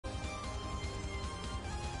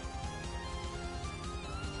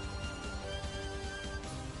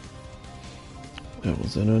That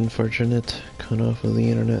was an unfortunate cut off of the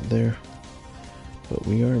internet there. But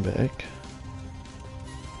we are back.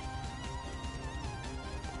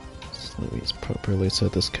 So let me properly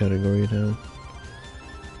set this category down.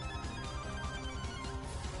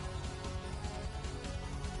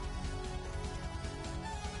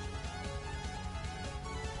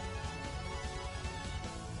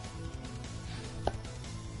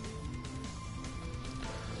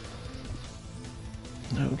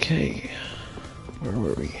 Okay, where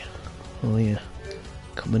were we? Oh yeah,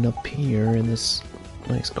 coming up here in this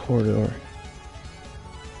nice corridor.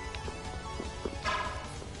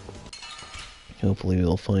 Hopefully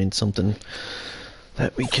we'll find something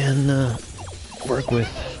that we can work with.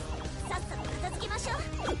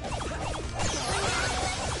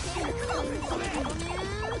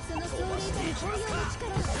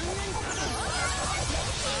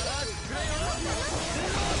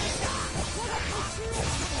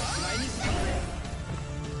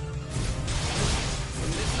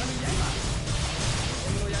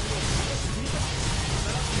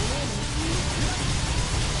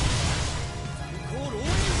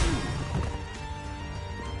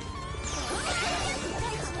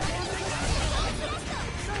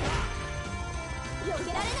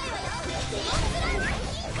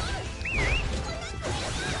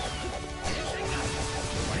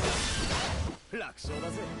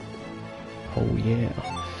 Oh yeah.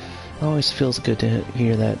 Always feels good to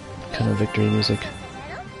hear that kind of victory music.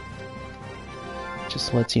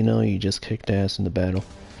 Just lets you know you just kicked ass in the battle.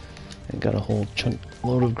 And got a whole chunk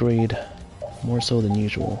load of grade. More so than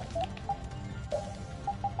usual.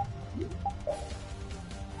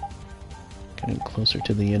 Getting closer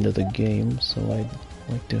to the end of the game, so I'd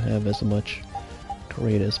like to have as much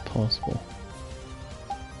grade as possible.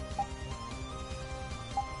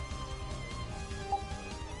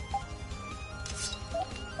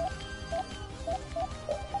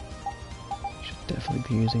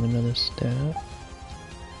 Definitely be using another staff.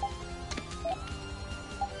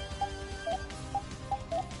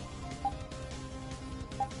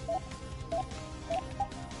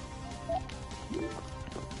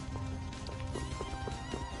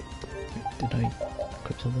 Did I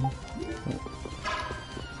equip something? Oh.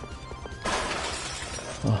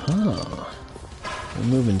 Aha! We're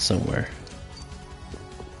moving somewhere.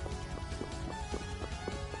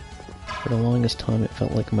 For the longest time, it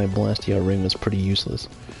felt like my Blastia ring was pretty useless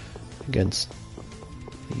against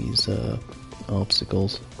these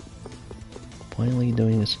obstacles. Finally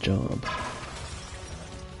doing its job.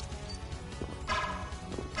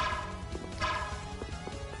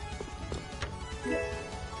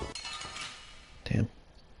 Damn.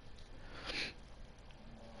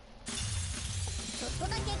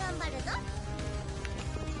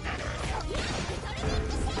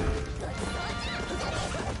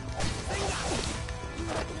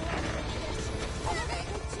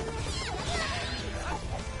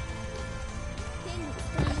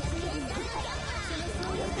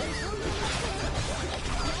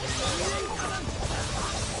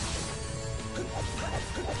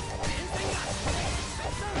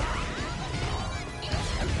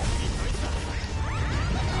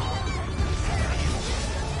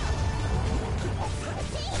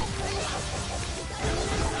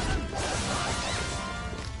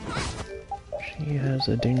 She has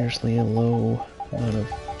a dangerously low amount of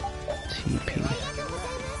TP.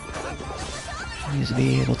 She needs to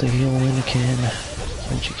be able to heal when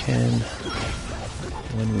she can,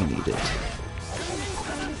 when we need it.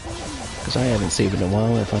 Because I haven't saved in a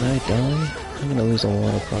while, if I die, I'm gonna lose a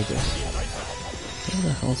lot of progress. Where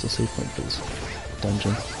the hell's the save point for this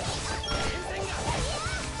dungeon?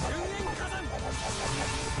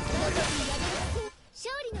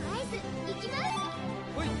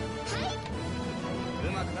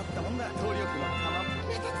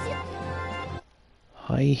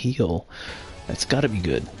 High heal. That's gotta be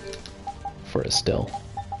good for Estelle.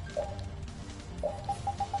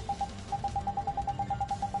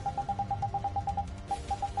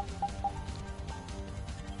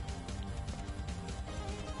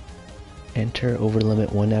 Enter over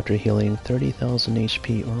limit 1 after healing 30,000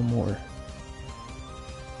 HP or more.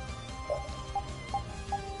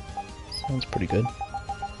 Sounds pretty good.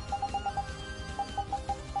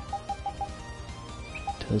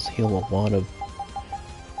 Does heal a lot of...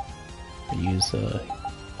 I use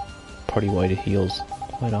party-wide heals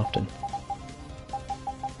quite often.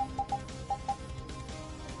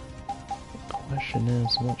 The question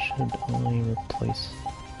is, what should I replace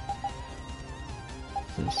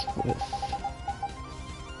this with?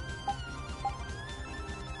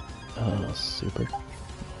 Super.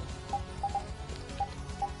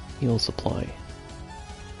 Heal supply.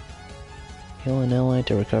 Heal an ally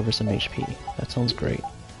to recover some HP. That sounds great.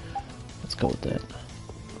 Let's go with that.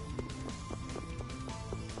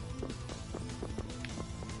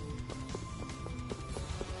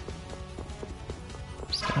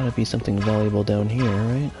 There's gotta be something valuable down here,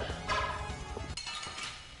 right?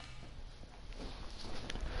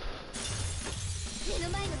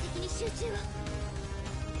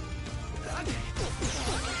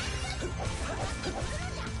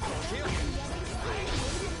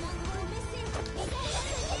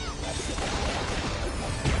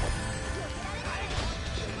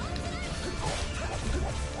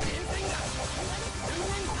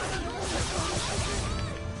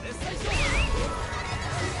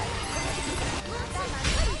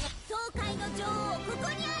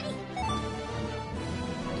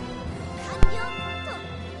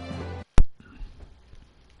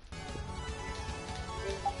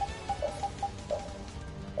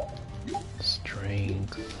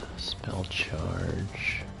 Strength, spell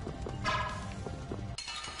charge.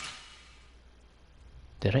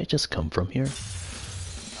 Did I just come from here?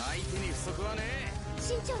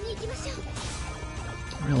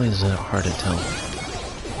 Really is that hard to tell.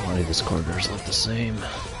 Why this corridors look the same.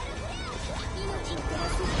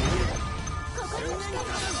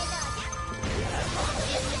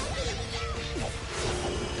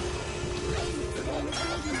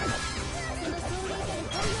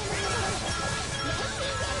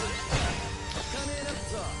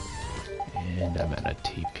 And I'm at a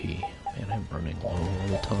TP, and I'm running low all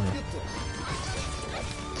the time.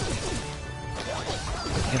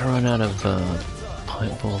 I'm gonna run out of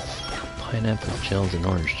both pineapple gels and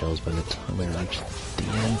orange gels by the time I reach the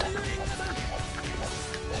end.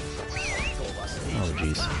 Oh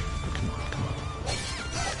jeez. Come on, come on.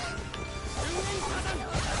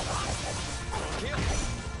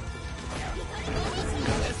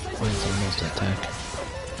 Find someone else to attack.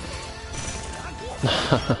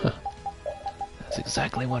 That's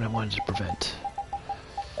exactly what I wanted to prevent.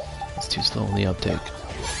 It's too slow in the uptake.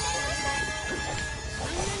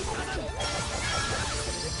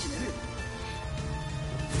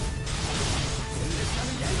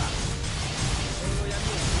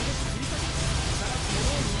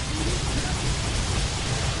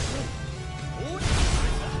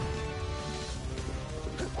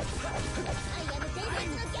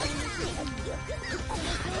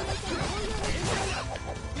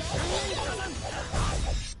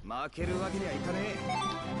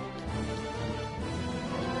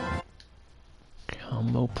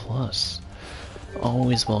 Combo plus.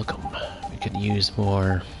 Always welcome. We could use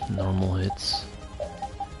more normal hits.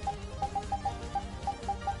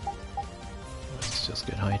 Let's just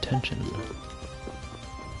get high tension.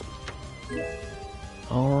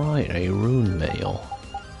 Alright, a rune mail.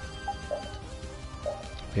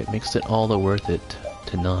 It makes it all the worth it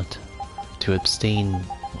to abstain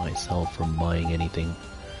myself from buying anything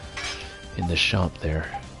in the shop there.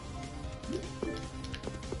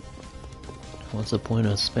 What's the point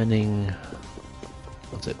of spending,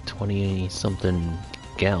 what's it, 20 something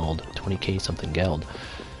gald, 20k something gald,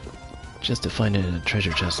 just to find it in a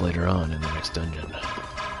treasure chest later on in the next dungeon?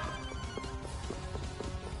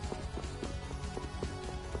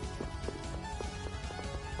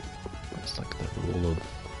 That's like the rule of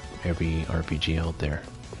every RPG out there.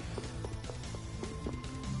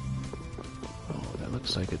 Oh, that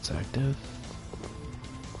looks like it's active.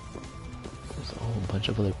 There's a whole bunch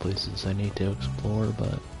of other places I need to explore,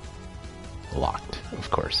 but locked,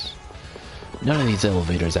 of course. None of these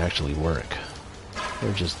elevators actually work.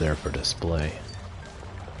 They're just there for display.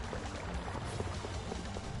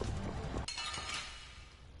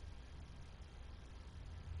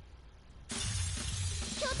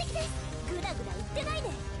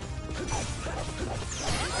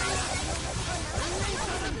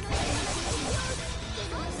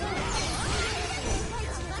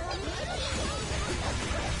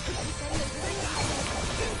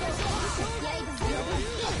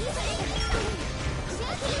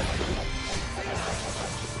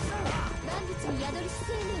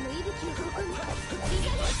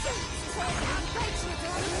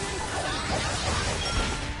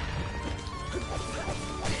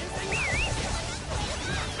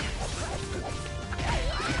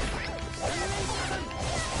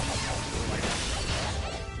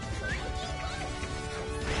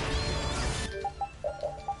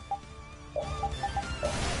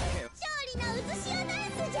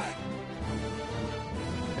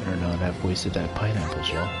 Better not have wasted that pineapple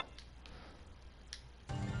gel.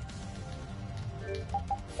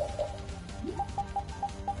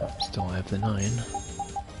 Still have the 9.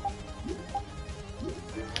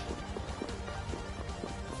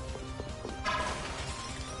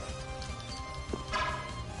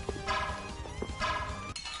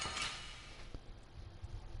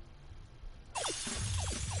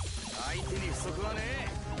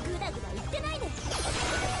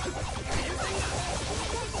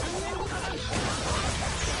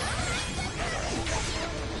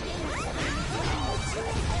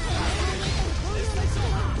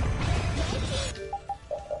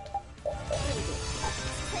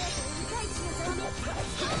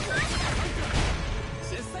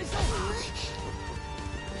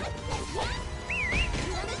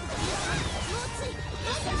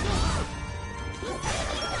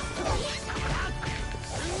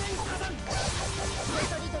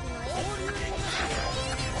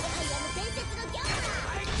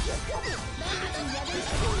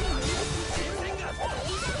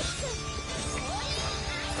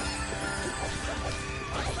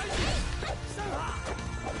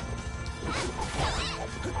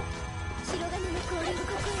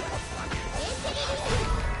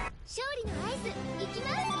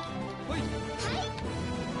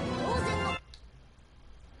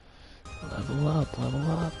 Level up,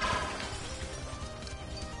 level up.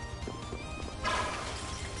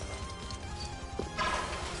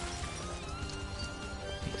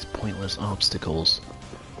 These pointless obstacles.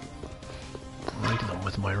 Break them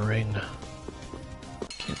with my ring.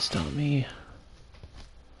 Can't stop me.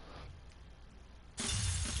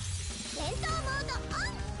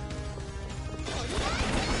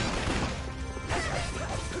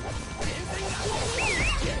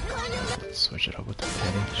 Switch it up with the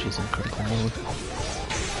Penny. She's in critical mode.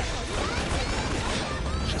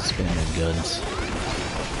 She's spamming guns.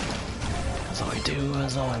 That's all I do,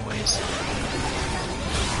 as always.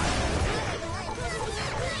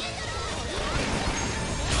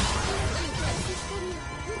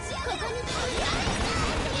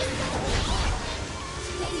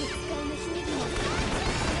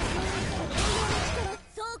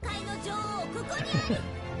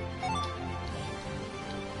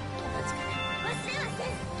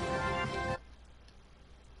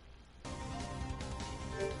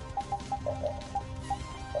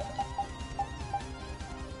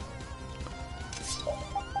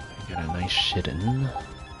 Got a nice shit in.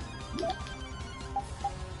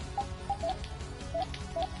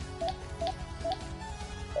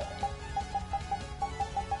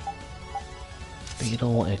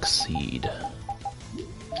 Fatal Exceed.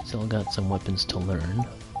 Still got some weapons to learn.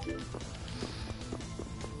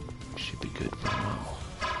 Should be good for a while.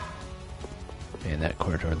 Man, that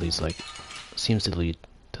corridor leads seems to lead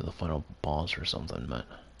to the final boss or something, but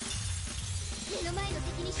I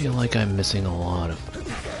feel like I'm missing a lot of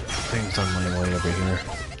things on my way over here.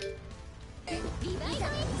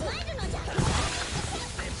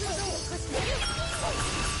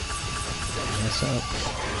 Mess up.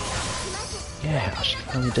 Yeah, she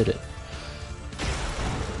finally did it.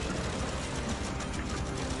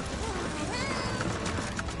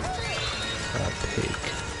 Pig.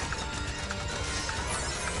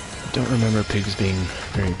 Don't remember pigs being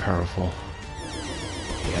very powerful.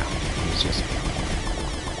 Yeah, it's just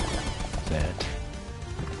that.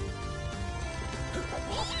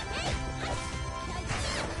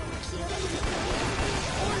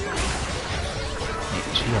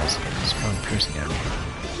 She has strong piercing armor.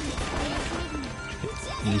 She could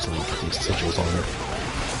easily get these sigils on her.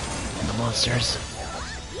 And the monsters.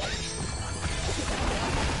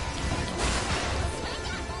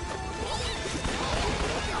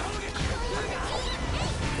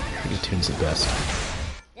 Tune's the best.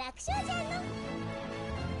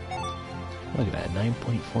 Look at that,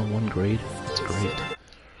 9.41 grade. That's great.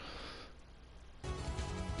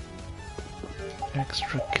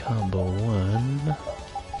 Extra combo 1. Oh,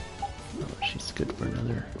 she's good for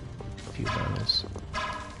another few battles. I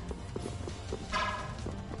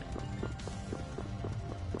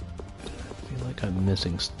feel like I'm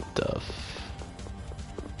missing stuff.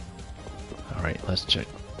 Alright, let's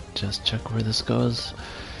just check where this goes.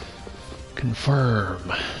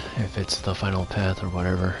 Confirm if it's the final path or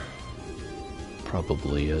whatever.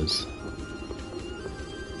 Probably is.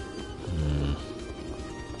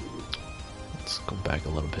 Let's go back a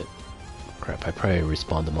little bit. Crap, I probably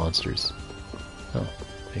respawned the monsters. Oh,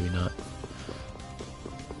 maybe not.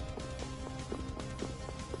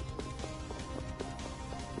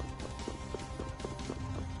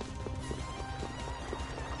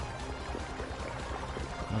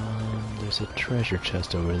 There's a treasure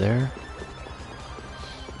chest over there.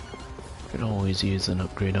 Could always use an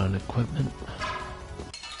upgrade on equipment.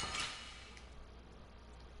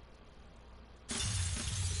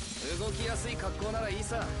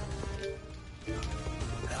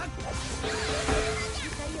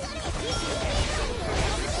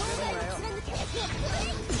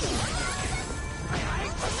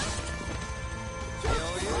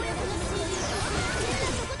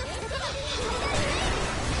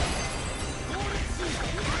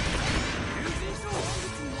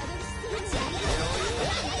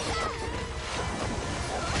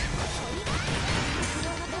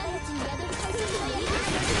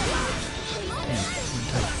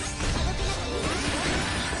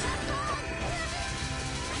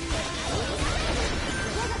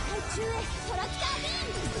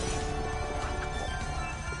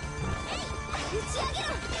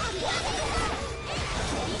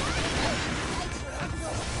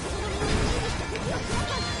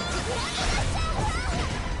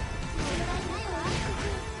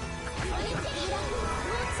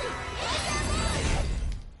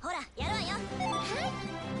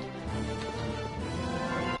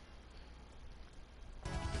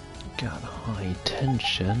 Got high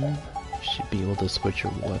tension. Should be able to switch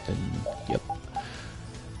your weapon. Yep.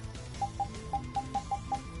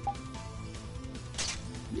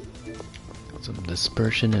 Some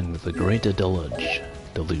dispersion and the great deluge,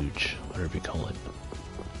 whatever you call it.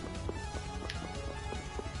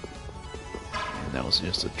 And that was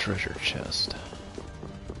just a treasure chest.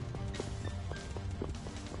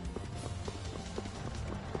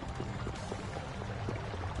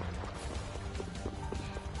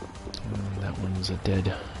 And that one's a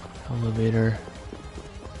dead elevator.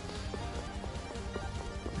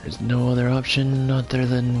 There's no other option other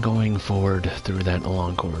than going forward through that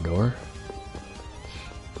long corridor.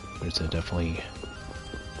 There's definitely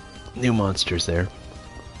new monsters there.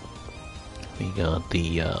 We got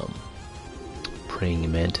the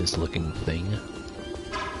praying mantis looking thing.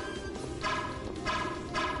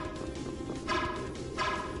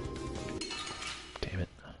 Damn it.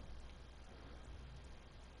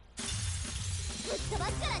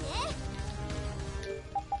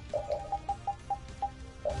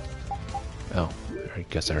 Oh, I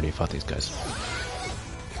guess I already fought these guys.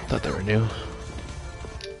 Thought they were new.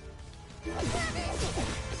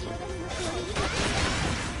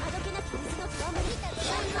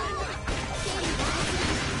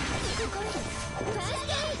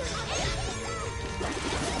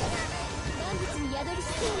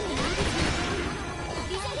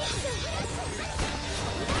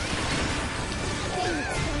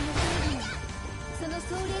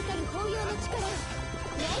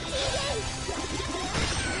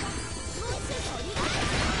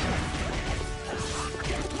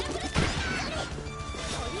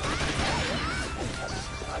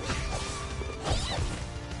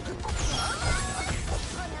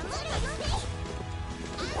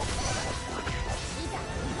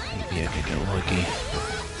 Maybe I could get lucky.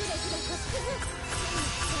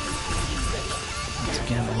 Let's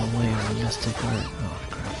gamble away on the mystic art. Oh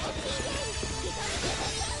crap.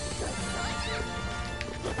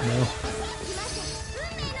 No.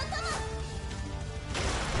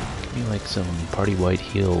 Give me like some party white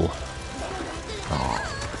heal. Aw.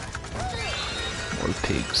 More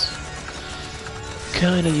pigs.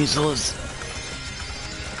 Kinda useless.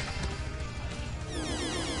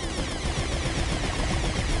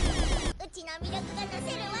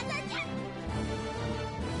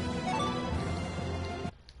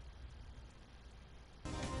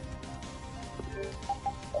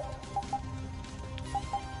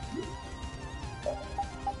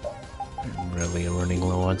 I'm really running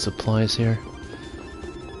low on supplies here.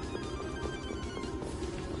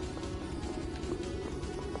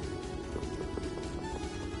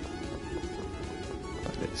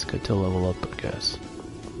 But it's good to level up, I guess.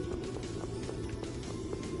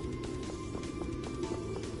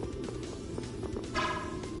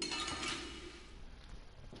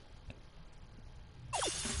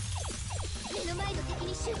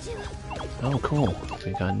 Oh, cool.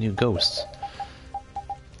 We got new ghosts.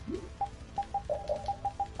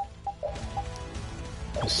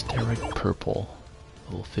 Hysteric Purple,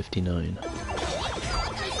 level 59.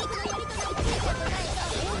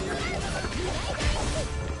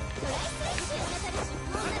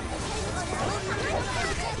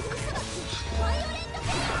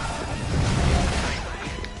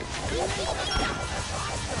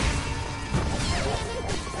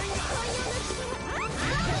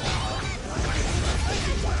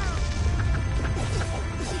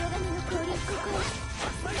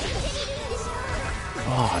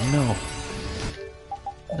 Oh no,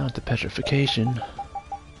 not the petrification.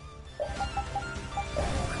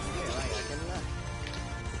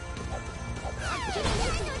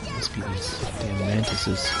 Must be these damn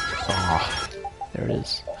mantises. Ah, there it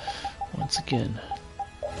is. Once again.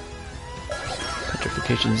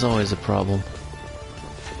 Petrification is always a problem.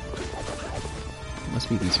 Must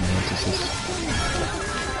be these mantises.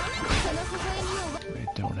 I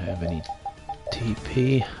don't have any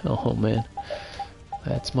TP. Oh man.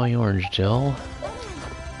 That's my orange gel.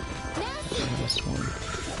 This one.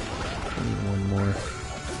 I need one more.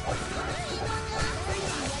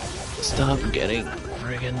 Stop getting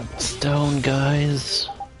friggin' stone, guys.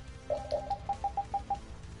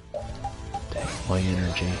 Take my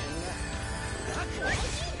energy.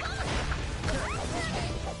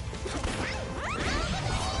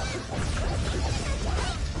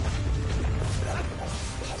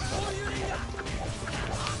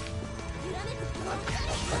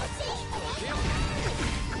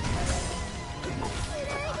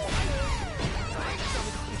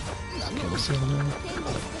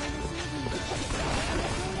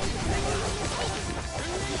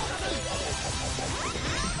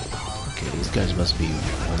 Okay, these guys must be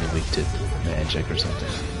only weak to magic or something.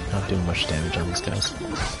 not doing much damage on these guys.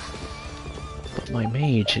 But my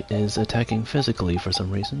mage is attacking physically for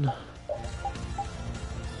some reason.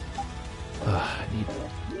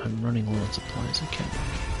 I'm running low on supplies, I can't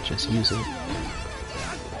just use it.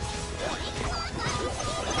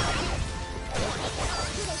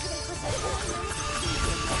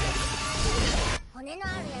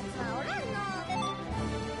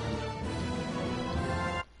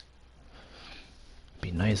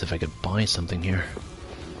 Be nice if I could buy something here.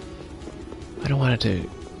 I don't want it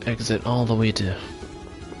to exit all the way to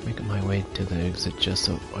make my way to the exit just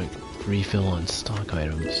so I can refill on stock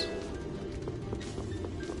items.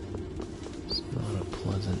 It's not a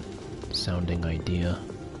pleasant sounding idea.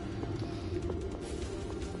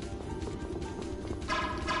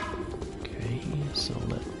 Okay, so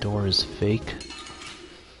that door is fake.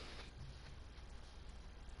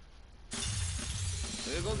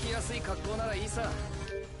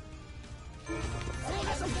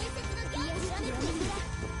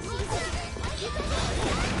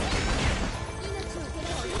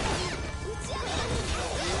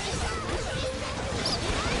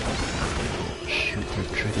 Shoot their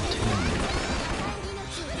trigger too.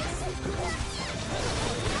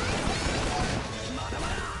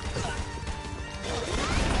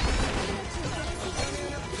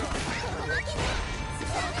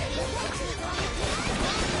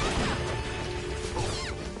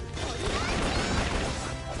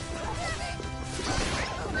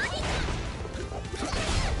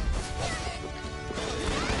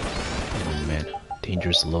 Oh man,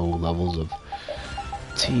 dangerous low levels of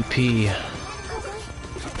TP.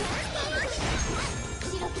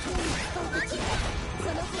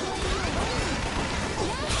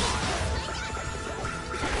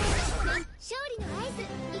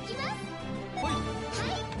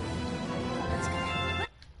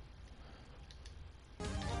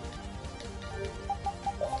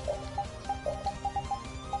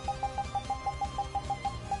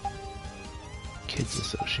 Kids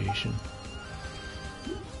Association.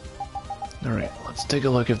 Alright, let's take a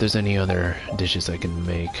look if there's any other dishes I can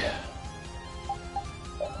make.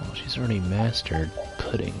 Well, she's already mastered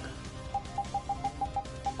pudding.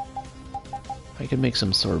 I could make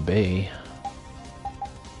some sorbet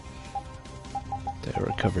to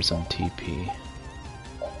recover some TP.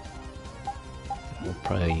 We'll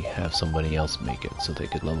probably have somebody else make it so they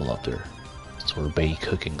could level up their sorbet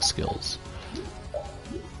cooking skills.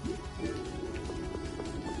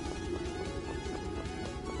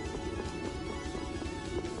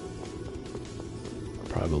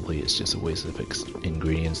 Probably it's just a waste of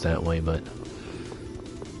ingredients that way, but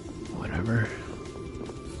whatever.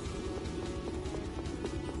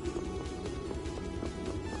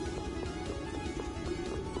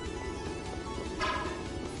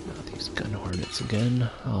 Not these gun hornets again.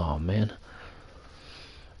 Oh man.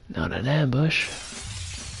 Not an ambush.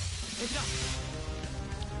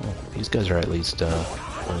 Oh, these guys are at least full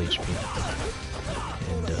HP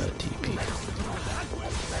and TP.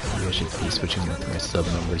 Maybe I should be switching my sub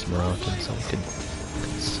numbers more often so I can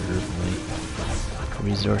conserve my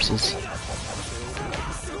resources.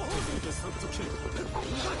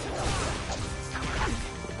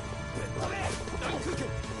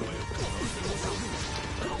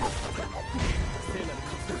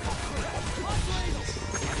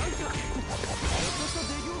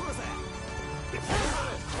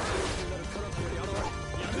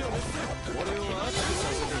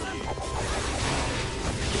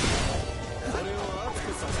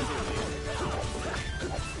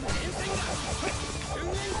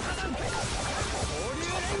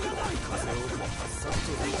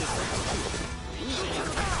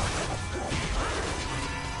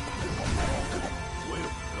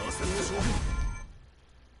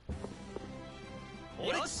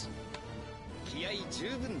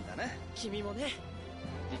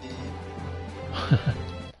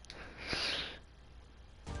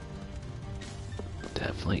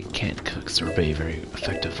 Definitely can't cook sorbet very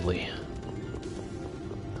effectively.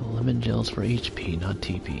 The lemon gel's for HP, not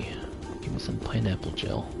TP. Give me some pineapple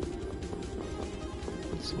gel.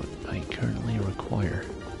 That's what I currently require.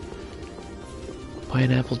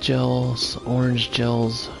 Pineapple gels, orange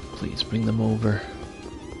gels, please bring them over.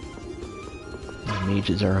 My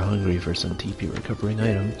mages are hungry for some TP recovering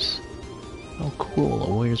items. Oh cool, a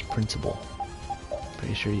warrior's principle.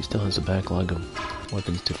 Pretty sure he still has a backlog of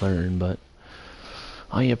weapons to learn, but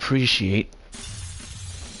I appreciate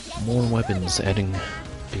more weapons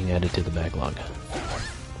being added to the backlog.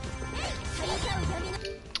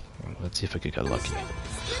 Let's see if I could get lucky.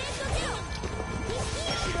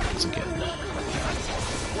 Once again.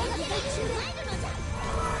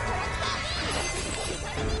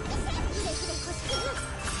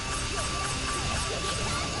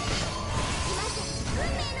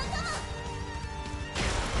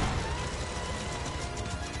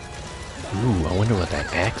 wonder what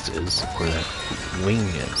that axe is, or that wing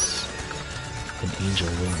is. An angel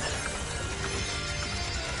wing.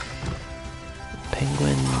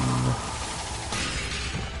 Penguin.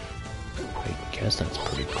 I guess that's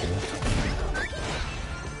pretty cool.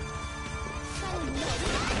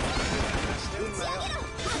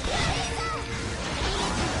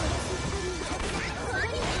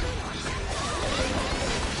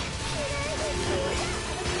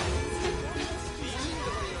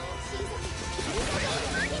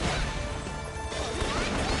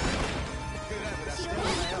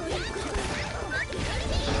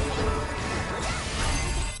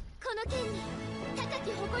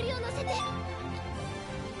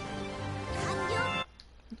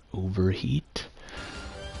 Overheat?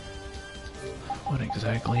 What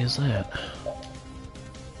exactly is that?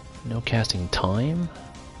 No casting time?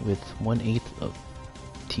 With 1/8 of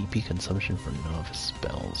TP consumption for novice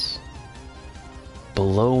spells.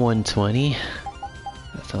 Below 120?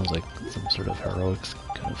 That sounds like some sort of heroics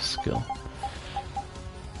kind of skill.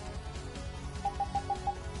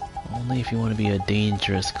 Only if you want to be a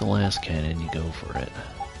dangerous glass cannon, you go for it.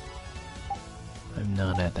 I'm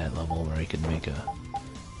not at that level where I can make a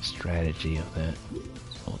strategy of that,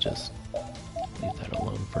 so I'll just leave that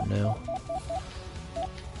alone for now.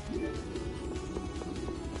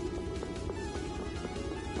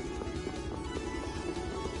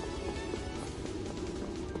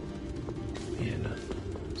 And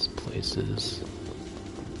this place is...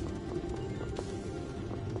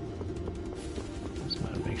 just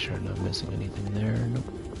want to make sure I'm not missing anything there. Nope.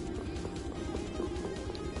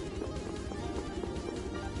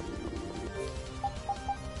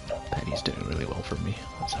 Patty's doing really well for me.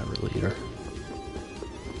 Let's have her leader.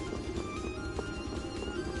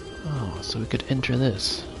 Oh, so we could enter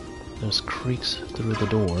this. There's creaks through the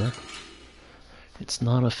door. It's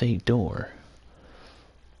not a fake door.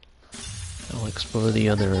 I'll explore the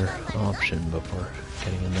other option before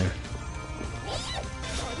getting in there.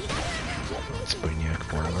 It's Brainiac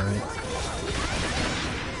form, alright?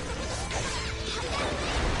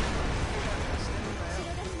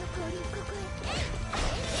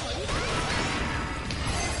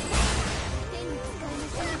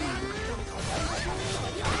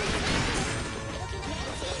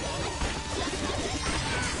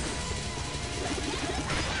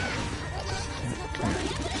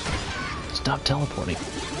 Stop teleporting.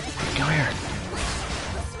 Come here.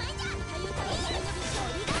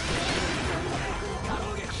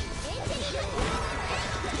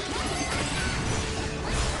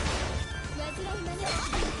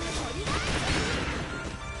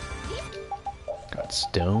 Got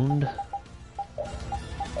stoned.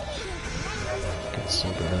 Got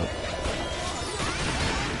sobered up.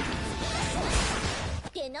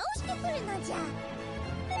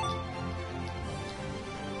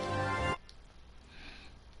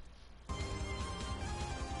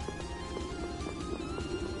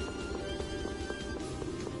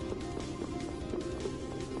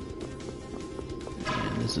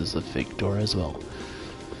 This is a fake door as well.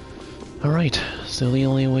 Alright, so the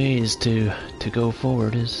only ways to go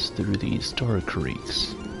forward is through these door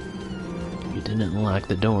creaks. You didn't lock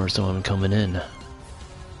the door, so I'm coming in.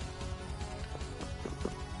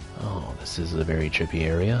 Oh, this is a very trippy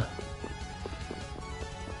area.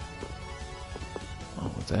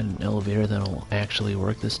 Oh, is that an elevator that'll actually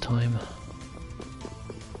work this time?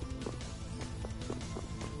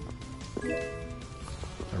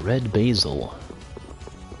 A red basil.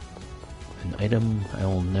 An item I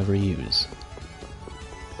will never use,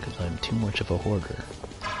 because I'm too much of a hoarder.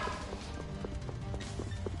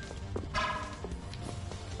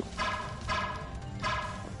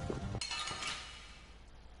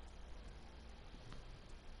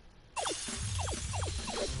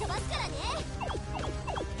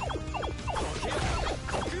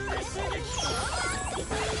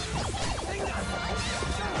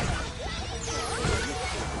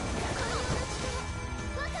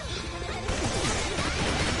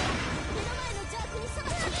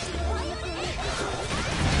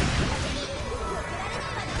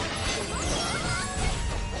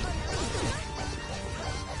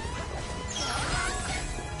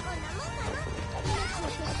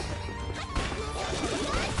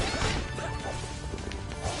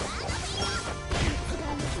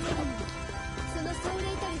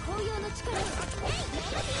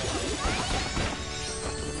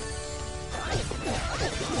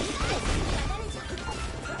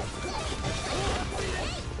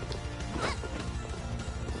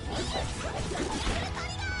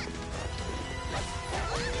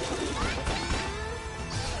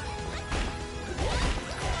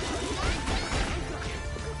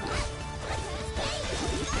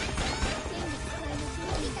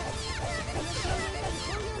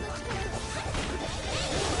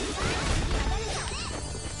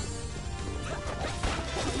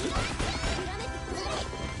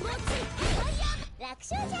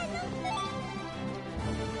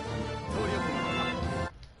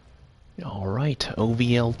 Alright,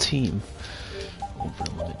 OVL team.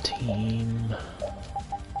 Overlimit team.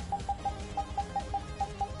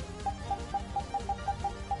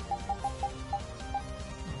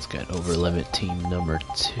 Let's get overlimit team number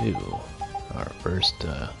 2. Our first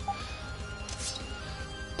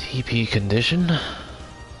TP condition.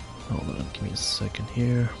 Hold on, give me a second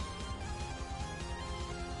here.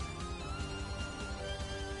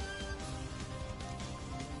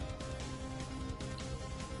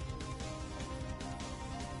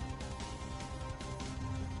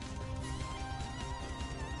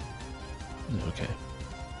 Okay.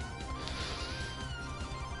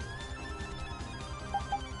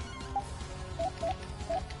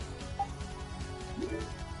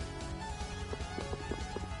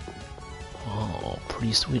 Oh,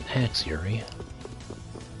 pretty sweet axe, Yuri.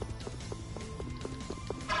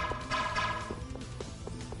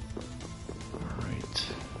 Alright,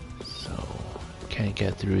 so can't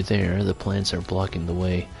get through there. The plants are blocking the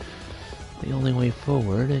way. The only way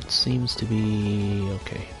forward, it seems to be...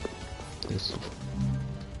 okay. This...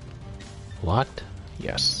 locked?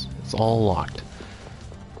 Yes, it's all locked.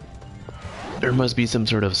 There must be some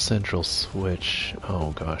sort of central switch.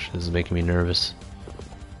 Oh gosh, this is making me nervous.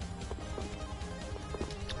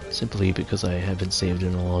 Simply because I haven't saved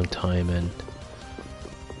in a long time, and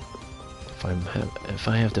if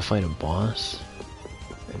I have to fight a boss,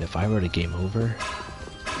 and if I were to game over...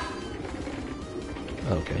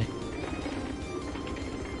 okay.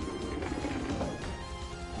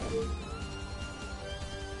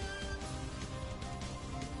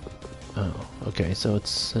 Oh, okay, so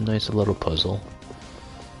it's a nice little puzzle.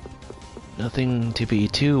 Nothing to be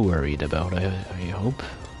too worried about, I hope.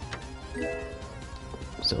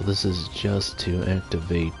 So this is just to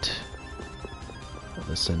activate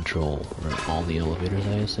the central, or all the elevators,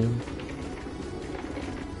 I assume?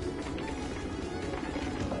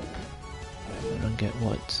 I don't get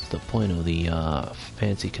what's the point of the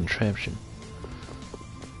fancy contraption.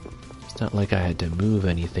 It's not like I had to move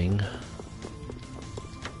anything.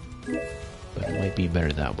 But it might be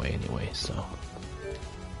better that way anyway, so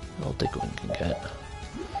I'll take what we can get.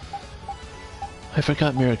 I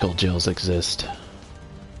forgot miracle gels exist.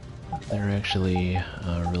 They're actually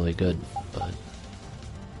really good, but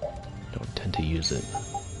don't tend to use it.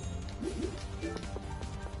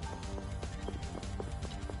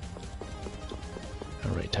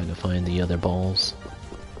 Alright, time to find the other balls.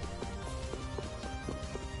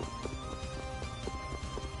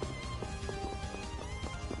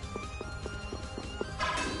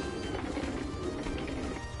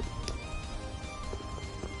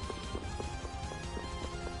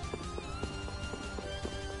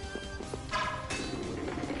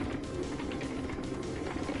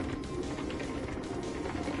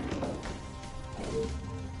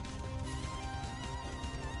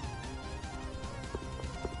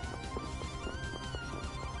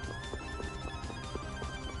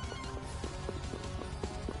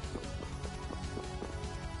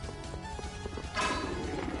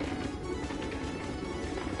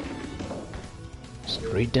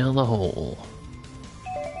 Straight down the hole.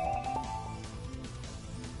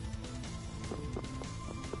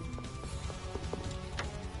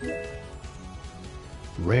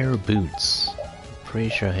 Rare boots. Pretty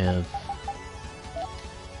sure I have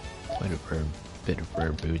quite a bit of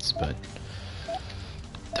rare boots, but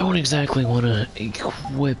don't exactly want to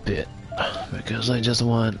equip it because I just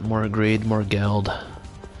want more grade, more geld,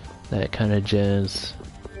 that kind of jazz.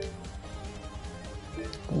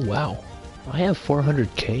 Oh, wow. I have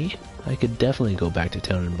 400k? I could definitely go back to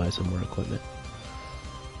town and buy some more equipment.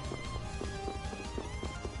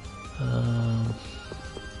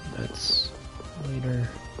 That's later.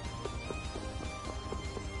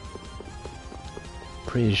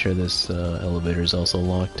 Pretty sure this elevator is also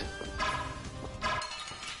locked.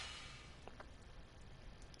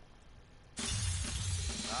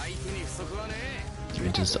 You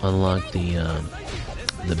just unlock the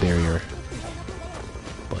barrier,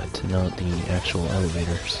 but not the actual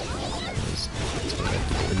elevators. That's what I have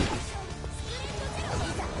to believe.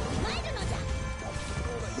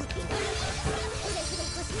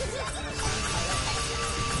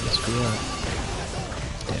 Screw up.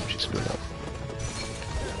 Damn, she screwed up.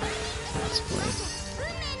 That's fine.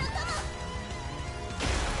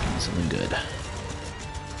 Give me something good.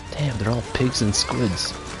 Damn, they're all pigs and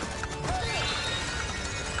squids.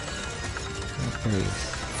 Not very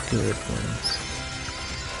good ones.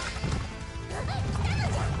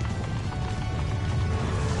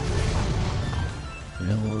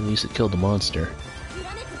 Well, at least it killed the monster.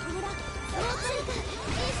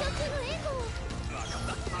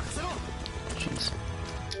 Jeez.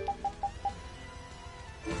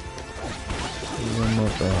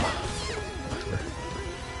 up. Whatever.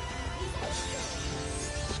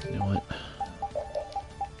 You know what?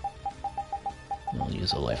 I'll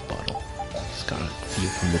use a life bottle. Just got a few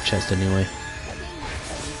from the chest anyway.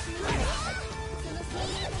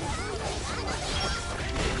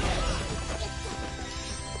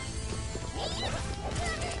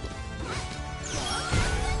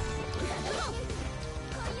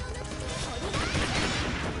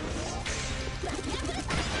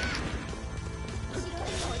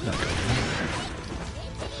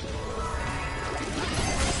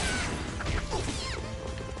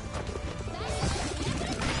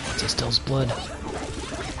 Distills blood.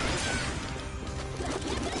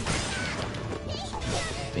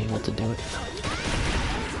 Be able to do it.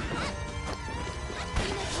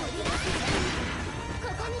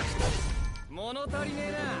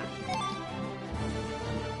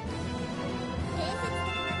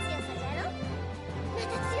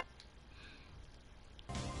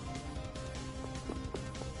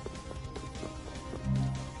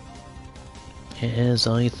 As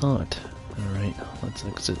I thought. Alright, let's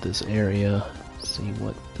exit this area, see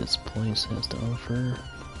what this place has to offer.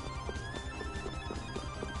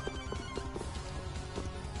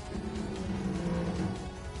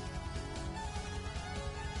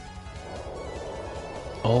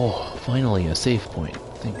 Oh, finally a save point.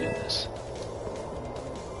 Thank goodness.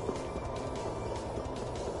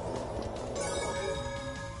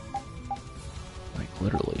 Like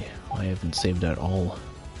literally, I haven't saved at all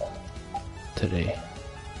today.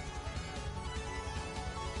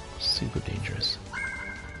 Super dangerous.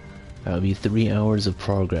 That would be 3 hours of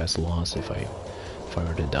progress lost if I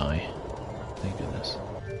were to die. Thank goodness.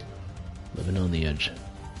 Living on the edge.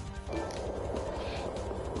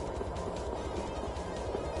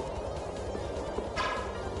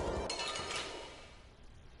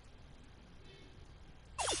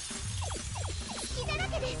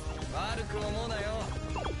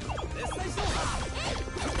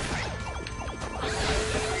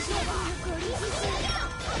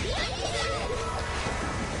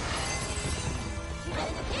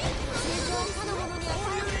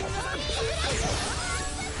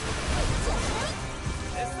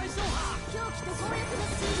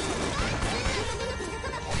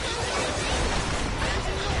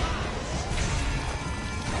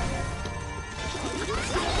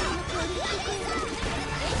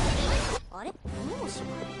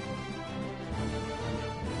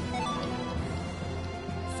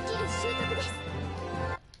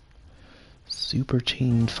 Super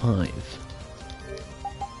Chain 5.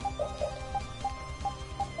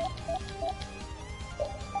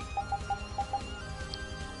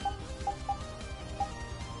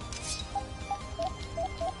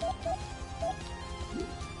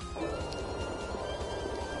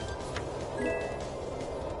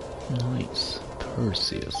 Nice.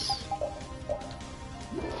 Perseus.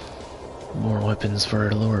 More weapons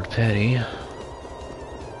for Lord Petty. I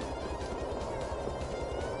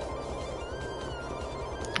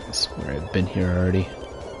swear I've been here already.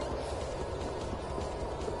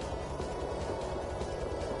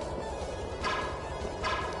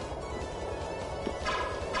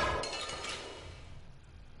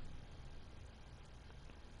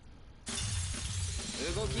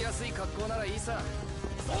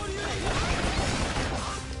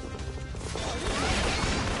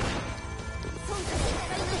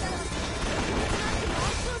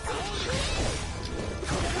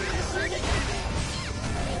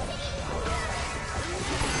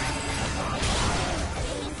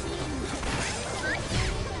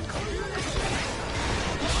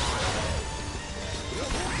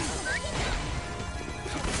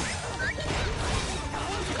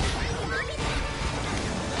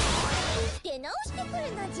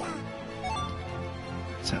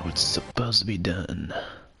 That's how it's supposed to be done.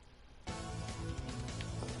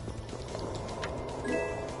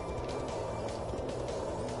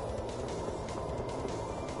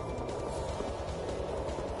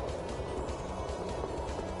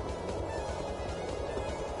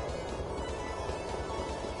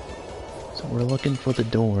 So we're looking for the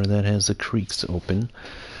door that has the creaks open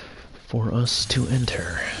for us to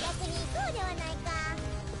enter.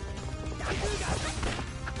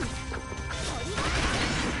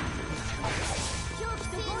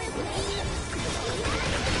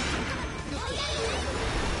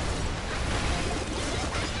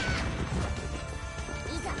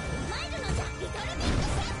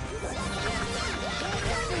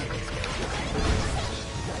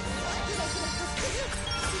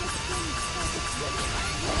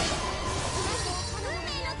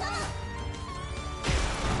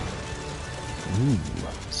 Ooh,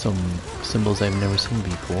 some symbols I've never seen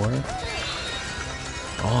before.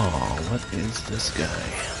 Oh, what is this guy?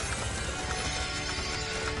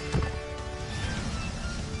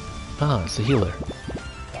 Ah, it's a healer.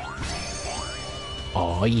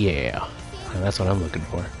 Oh yeah. That's what I'm looking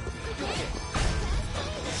for.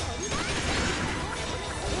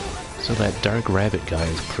 So that dark rabbit guy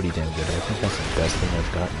is pretty damn good. I think that's the best thing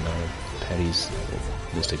I've gotten out of Patty's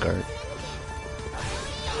mystic art.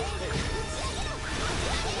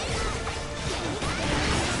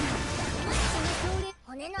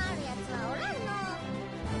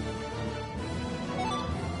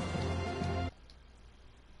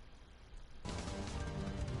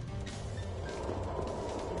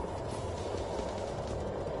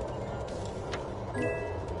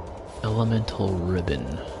 Elemental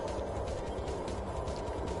ribbon.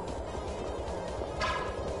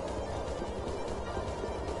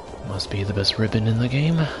 Must be the best ribbon in the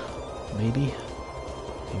game. Maybe.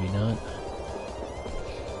 Maybe not.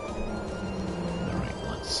 Alright,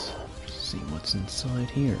 let's see what's inside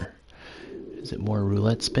here. Is it more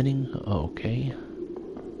roulette spinning? Okay.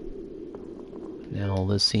 Now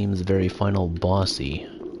this seems very final bossy.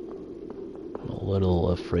 I'm a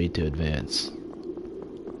little afraid to advance.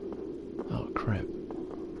 Oh crap.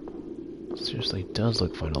 Seriously does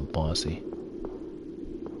look final bossy.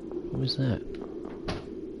 Who is that?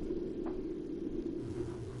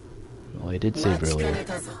 Well, I did save earlier.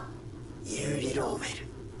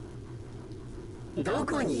 ど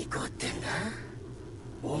こに行こうってんだ？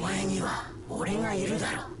お前には俺がいる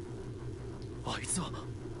だろ。あいつは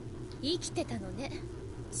生きてたのね。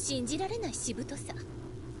信じられないしぶとさ。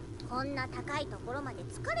こんな高いところまで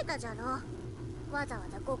疲れたじゃろ。わざわ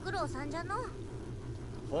ざご苦労さんじゃの。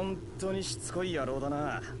本当にしつこい野郎だ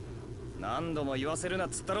な。何度も言わせるなっ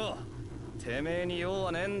つったろ。てめえに用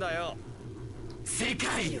はねえんだよ。世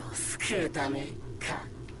界を救うためか。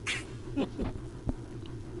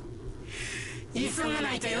急が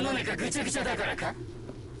ないと世の中ぐちゃぐちゃだからか。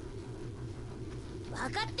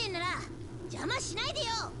分かってんなら邪魔しないで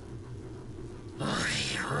よ。おい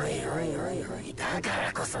おいおいおいおい、だか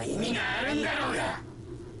らこそ意味があるんだろうが。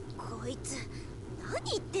こいつ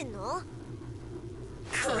何言ってんの？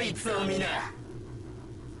こいつを見な。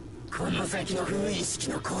この先の封印式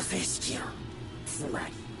の構成式よ。つまり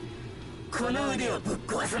この腕をぶっ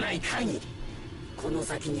壊さない限りこの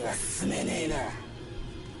先には進めねえな。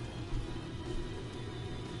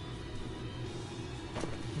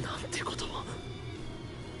なんてことを。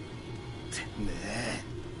てめえ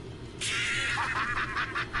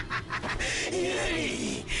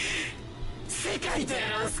世界とや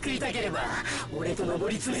らを救いたければ俺と登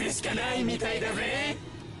り詰めるしかないみたいだぜ。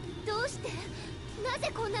どうしてなぜ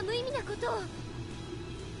こんな無意味なことを。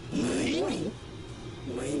無意味？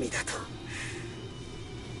無意味だと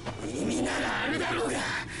意味ならあるだろうが、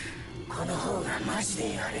この方がマジ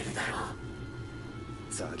でやれるだろ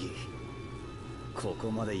う。ザギ、ここ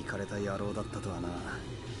まで行かれた野郎だったとはな。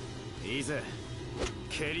いいぜ、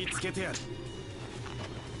蹴りつけてやる。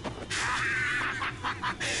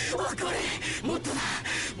おこれもっとだ、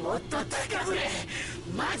もっと高ぶれ。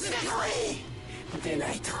マジで来い。で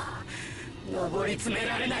ないと登り詰め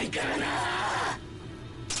られないからな。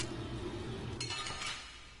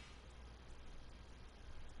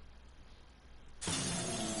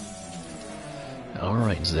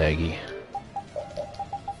Alright, Zaggy.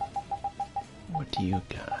 What do you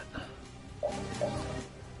got?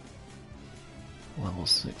 Level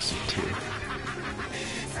 62.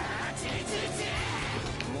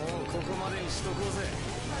 もうここまでにしとこうぜ。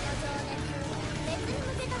別に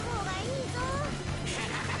向けた方がいいぞ。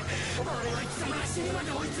俺は貴様が死ぬま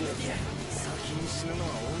で追い詰めてやる。先に死ぬの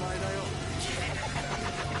はお前だよ。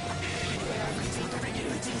口を叩け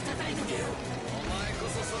るうちに叩いとけよ。お前こ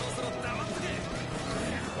そそろそろ黙っとけ。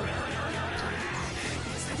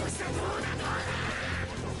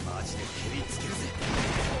マジで蹴りつけるぜ。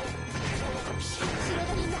白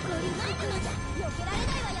髪になくうまいのじゃ。避けられ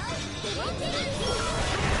ないわよ。避ける。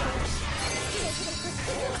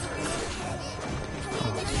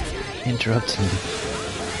Interrupts me.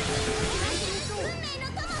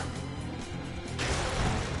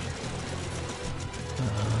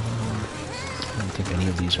 I don't think any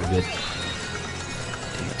of these are good.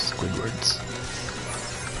 Damn Squidwards.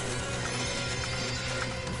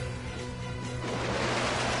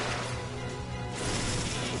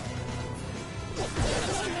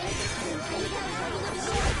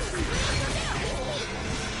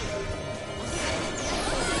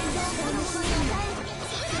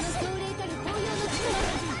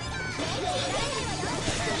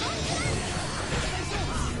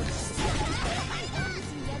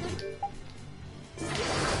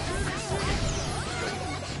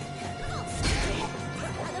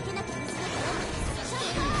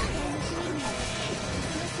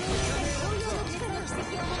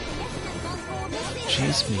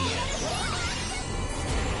 chase me.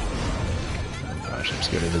 Oh gosh, I'm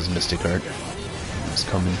scared of his mystic art. It's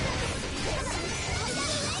coming.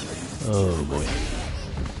 Oh boy.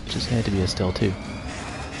 Just had to be Estelle too.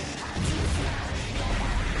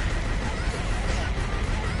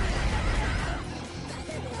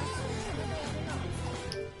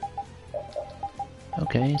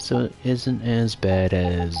 Okay, so it isn't as bad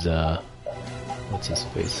as, what's his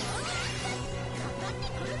face?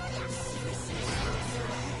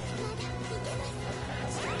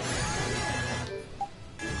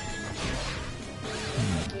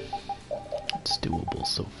 It's doable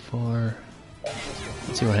so far.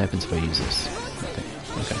 Let's see what happens if I use this.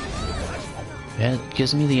 Okay. It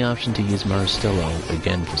gives me the option to use Maristillo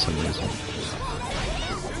again for some reason.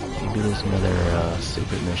 Maybe there's another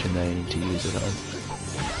secret mission that I need to use it on.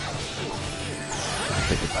 I'll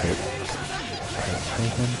pick a pirate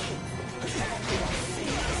Python.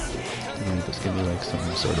 Maybe this could be like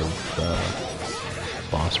some sort of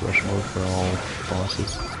boss rush mode for all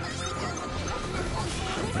bosses.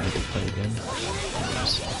 I need to play again.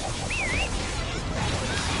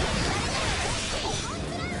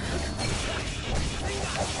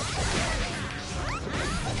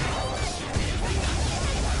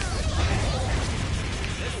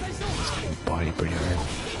 Body pretty hard.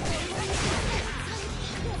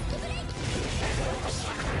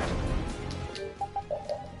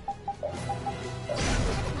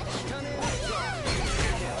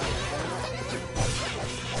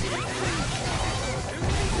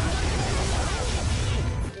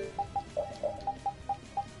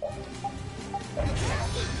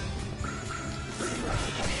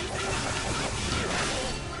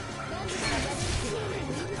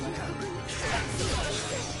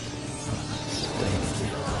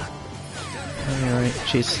 Alright,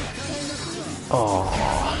 chase.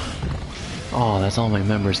 Oh, that's all my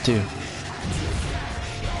members too.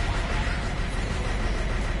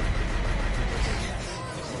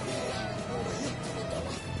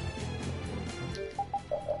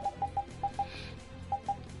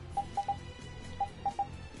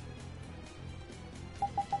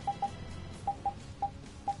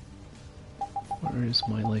 Where is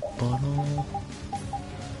my like bottle?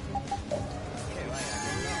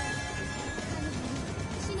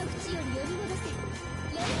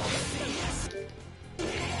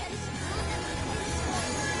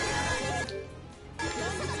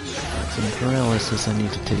 Some paralysis I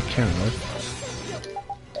need to take care of.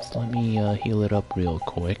 Just let me heal it up real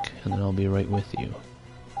quick, and then I'll be right with you.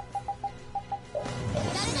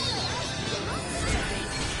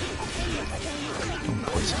 Don't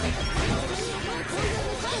poison me.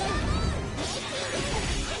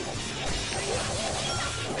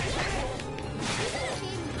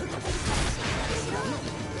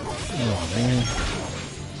 Oh man.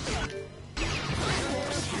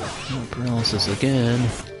 Paralysis again.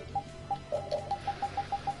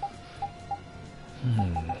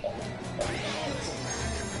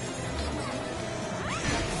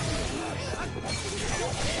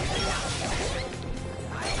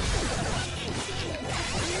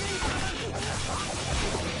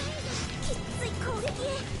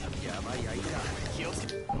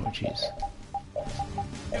 Oh jeez.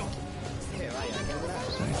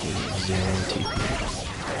 Exactly 0 TP.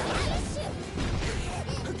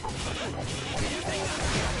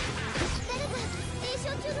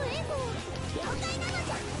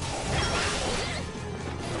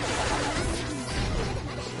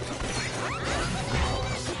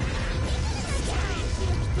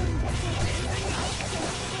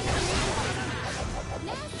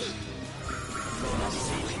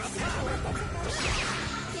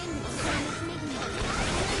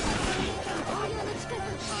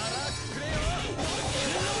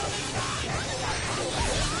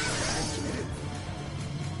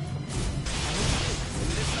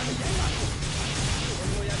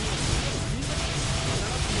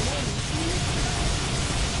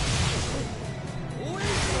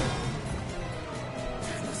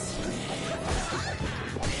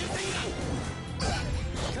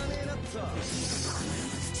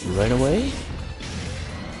 Right away?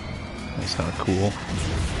 That's not cool.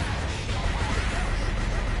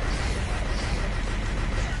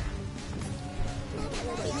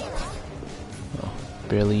 Oh,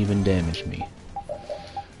 barely even damaged me.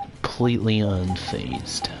 Completely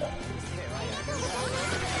unfazed.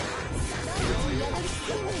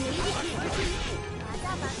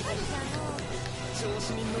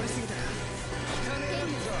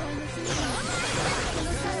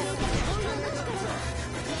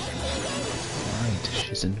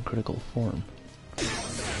 She's in critical form.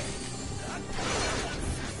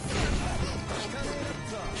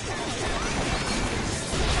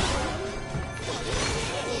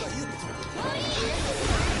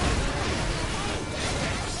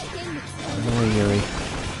 Yuri.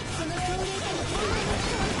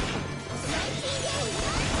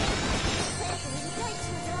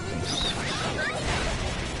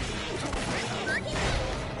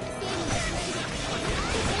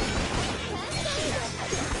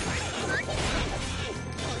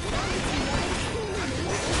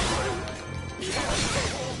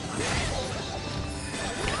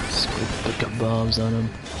 Squibba bombs on him.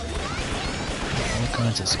 All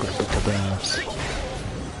kinds of squibba bombs.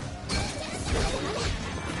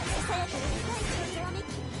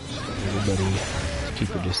 Everybody, keep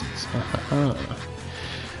your distance.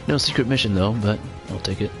 No secret mission though, but I'll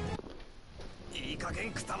take it. いい加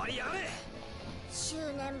減くたばりやがれ。執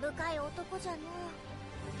念深い男じゃの。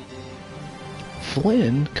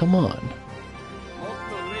 Flynn, come on. もっと上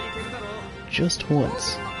行けるだろう。 Just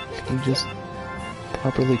once. Can you just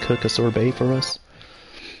properly cook a sorbet for us?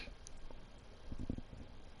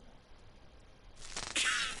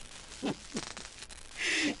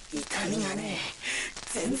 痛みがねえ、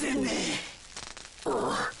全然ねえ。お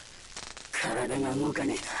う、体が動か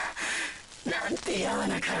ねえな。なんてやわ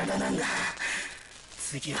な体なんだ。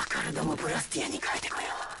次は体もブラスティアに変えてこよ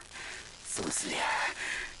う。そうすりゃ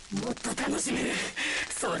もっと楽しめる。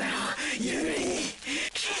そうだろう、ユーリ。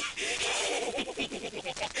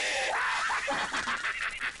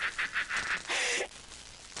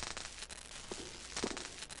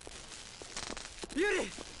ユ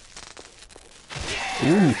リ。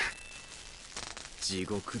 Ooh. 地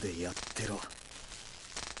獄でやってろ。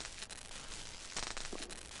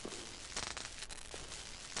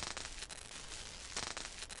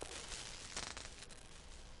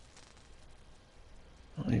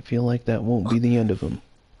 I feel like that won't be the end of him.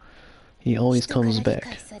 He always comes 人から理 back.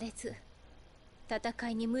 解されず、戦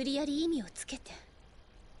いに無理やり意味をつけて、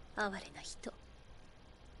哀れな人。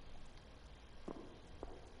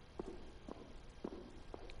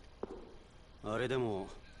あれでも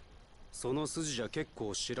その筋じゃ結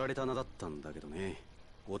構知られた名だったんだけどね。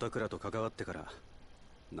オタクらと関わってから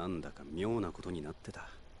なんだか妙なことになってた。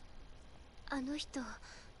あの人、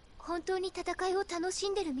本当に戦いを楽し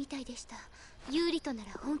んでるみたいでした。有利とな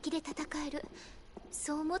ら本気で戦える、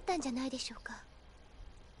そう思ったんじゃないでしょうか。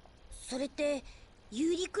それって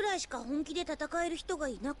有利くらいしか本気で戦える人が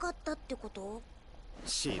いなかったってこと？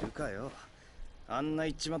知るかよ。あんな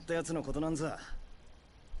言っちまったやつのことなんざ。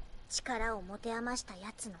力を持て余した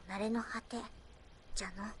やつの慣れの果てじゃ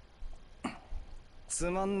の。つ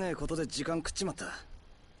まんねえことで時間食っちまった。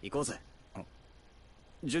行こうぜ。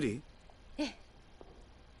ジュリー。え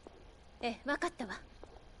え、分かったわ。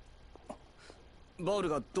バウル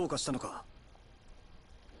がどうかしたのか？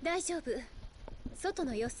大丈夫、外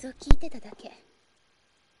の様子を聞いてただけ。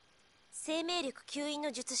生命力吸引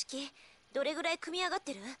の術式、どれぐらい組み上がっ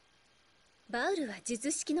てる？バウルは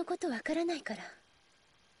術式のことわからないから。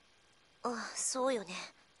あ、そうよね。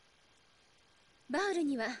バウル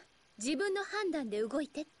には自分の判断で動い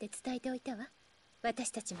てって伝えておいたわ。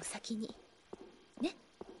私たちも先にね。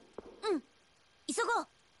うん、急ごう。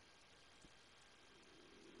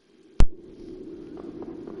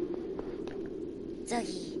ザ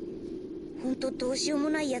ギー、ほんとどうしようも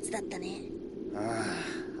ないやつだったね。あ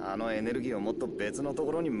あ、あのエネルギーをもっと別のと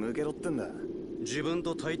ころに向けろってんだ。自分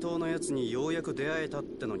と対等な奴にようやく出会えたっ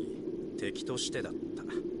てのに敵としてだった。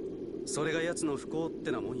それが奴の不幸っ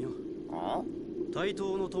てなもんよ。あ？対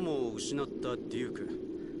等の友を失ったデューク、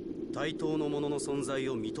対等の者の存在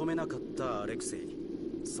を認めなかったアレクセイ、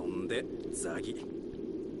そんでザギ。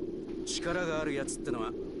力がある奴っての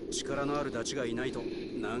は力のあるダチがいないと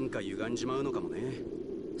なんか歪んじまうのかもね。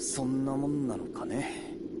そんなもんなのか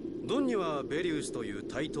ね。ドンにはベリウスという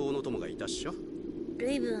対等の友がいたっしょ。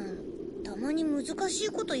レイブン、たまに難しい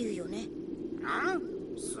こと言うよね。あ？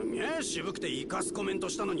すげえ渋くてイカすコメント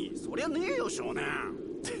したのに、そりゃねえよ少年。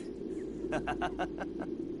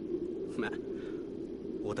まあ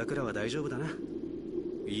オタクらは大丈夫だな。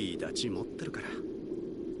いいダチ持ってるから。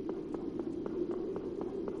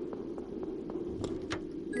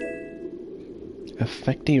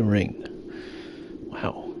Affecting ring.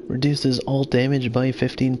 Wow. Reduces all damage by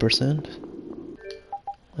 15%?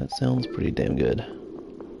 That sounds pretty damn good.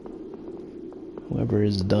 Whoever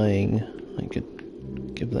is dying, I could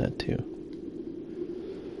give that to.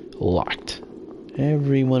 Locked.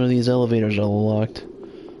 Every one of these elevators are locked.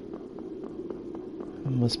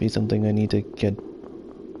 It must be something I need to get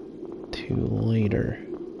to later.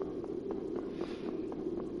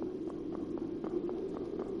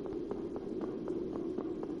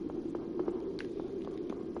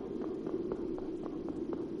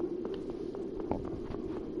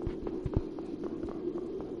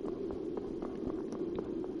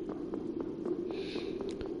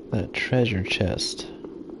 That treasure chest.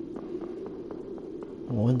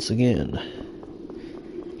 once again.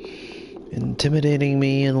 Intimidating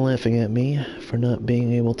me and laughing at me for not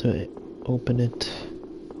being able to open it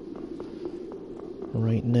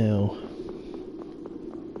right now.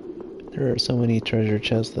 There are so many treasure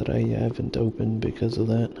chests that I haven't opened because of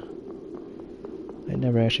that. I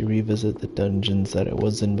never actually revisit the dungeons that I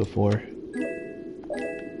was in before.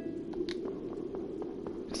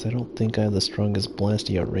 Because I don't think I have the strongest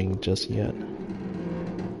Blastia ring just yet.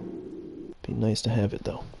 Be nice to have it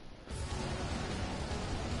though.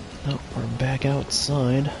 Oh, we're back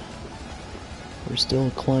outside. We're still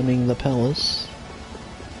climbing the palace.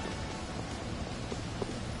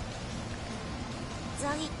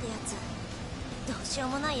 Zagi ってやつ、どうしよう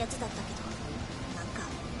もないやつだったけど、なんか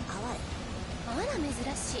哀れ。あら珍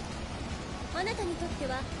しい。あなたにとって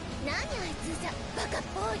は何あいつじゃバカっ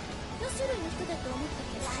ぽいの種類の人だと思った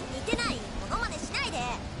けど。似てない。モノマネしないで。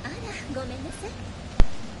あらごめんなさい。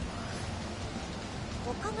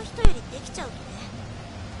他の人よりできちゃうとね、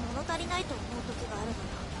物足りないと思う時があるのよ。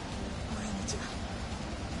毎日が。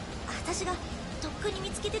私がとっくに見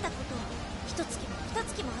つけてたことを一月も二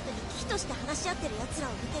月も後に危機として話し合ってる奴ら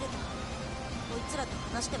を見てると、こいつらと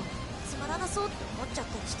話してもつまらなそうって思っちゃっ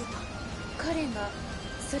たりしてた。彼が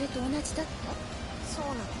それと同じだった？そう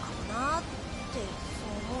なのかもなーって、そ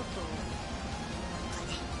う思うとなんか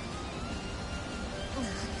ね。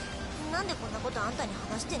なんでこんなことあんたに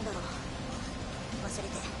話してんだろう。忘れて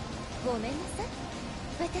ごめんなさい。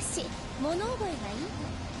私物覚えがいいの。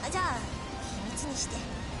じゃあ秘密にして。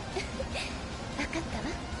分かったわ。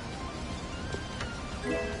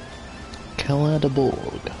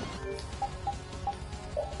Calaborg.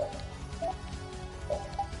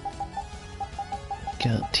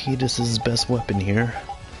 Got Tidus's best weapon here.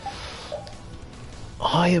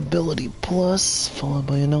 High ability plus, followed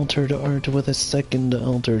by an altered art with a second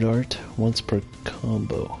altered art, once per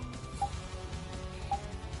combo.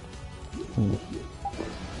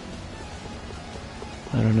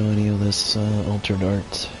 I don't know any of this altered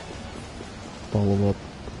art. Follow up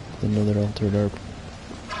with another altered art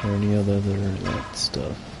or any other that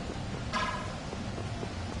stuff. I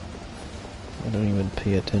don't even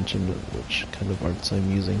pay attention to which kind of arts I'm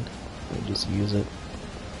using. I just use it.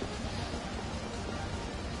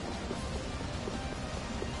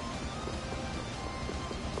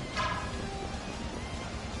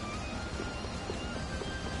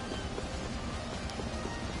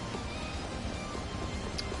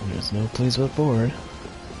 There's no place but forward.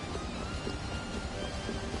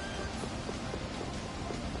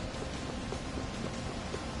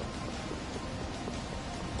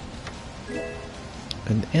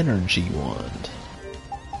 An energy wand.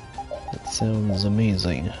 That sounds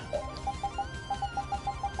amazing.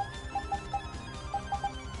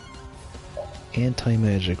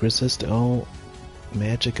 Anti-magic. Resist all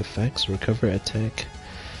magic effects, recover attack,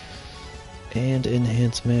 and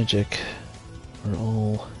enhance magic are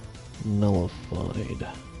all nullified.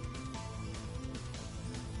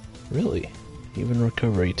 Really? Even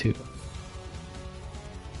recovery too.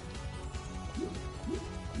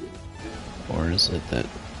 Or is it that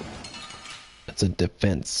it's a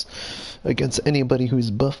defense against anybody who's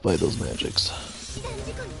buffed by those magics?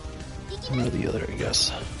 One or the other, I guess.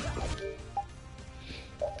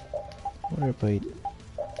 What if I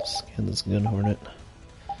scan this gun hornet?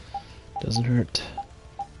 Doesn't hurt.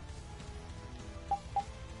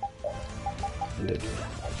 I did.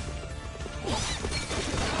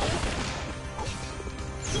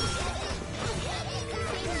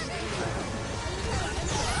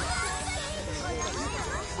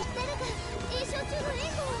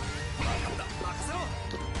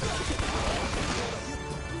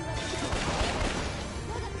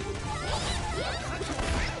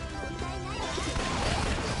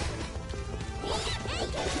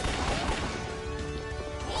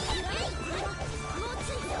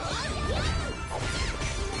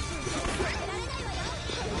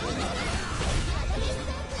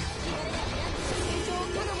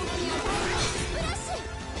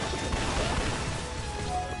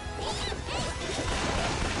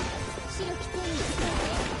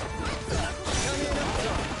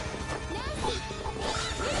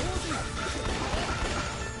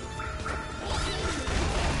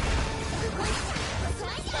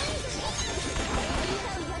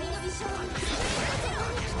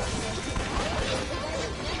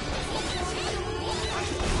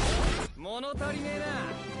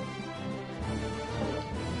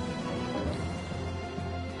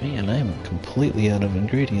 Man, I am completely out of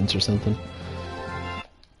ingredients or something.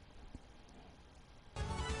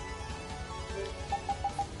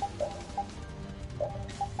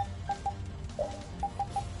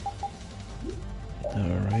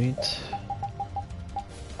 Alright.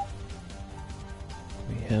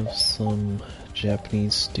 We have some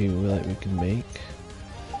Japanese stew that we can make,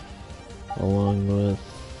 along with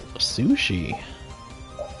sushi.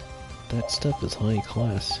 That stuff is high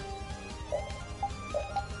class.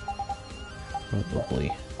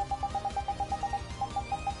 Probably.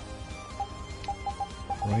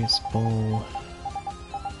 Rice bowl.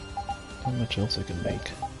 How much else I can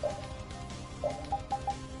make?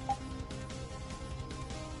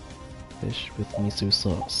 Fish with miso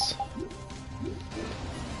sauce.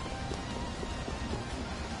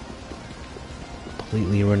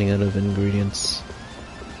 Completely running out of ingredients.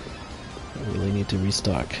 I really need to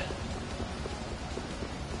restock.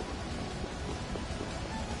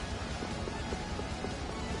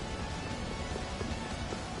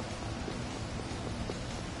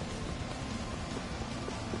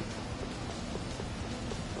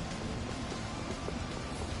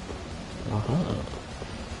 Aha.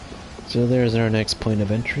 So there's our next point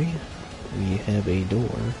of entry. We have a door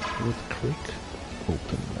with creek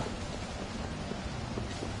open.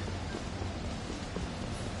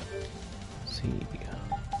 Let's see.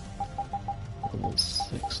 Level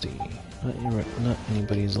 60. Not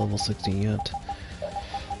anybody's level 60 yet.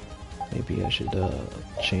 Maybe I should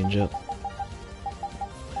change up.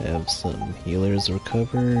 Have some healers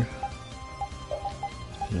recover.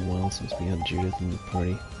 It's been a while since we had Judith in the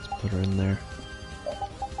party. Let's put her in there.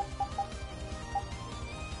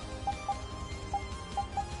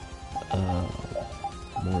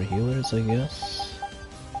 More healers, I guess.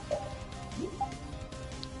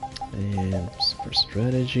 And for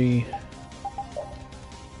strategy,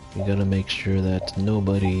 we gotta make sure that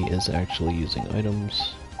nobody is actually using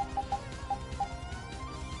items.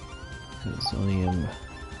 Because I am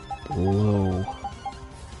low.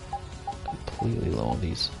 Completely low on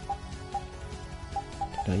these.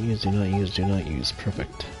 Do not use, do not use, do not use.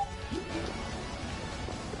 Perfect.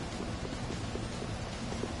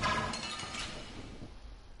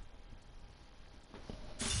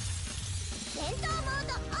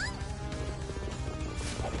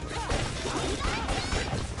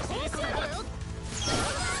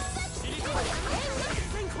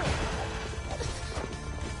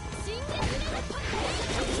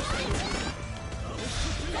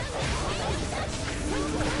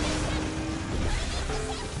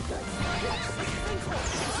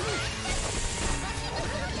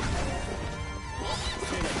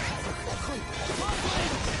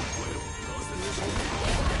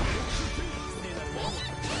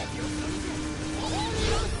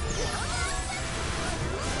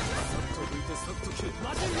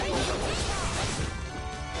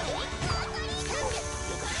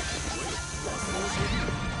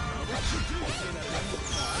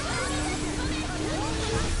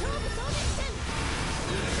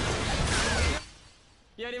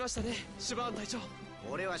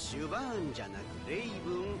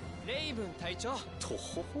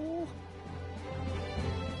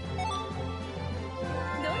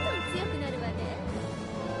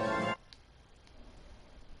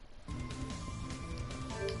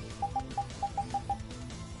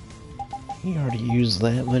 He already used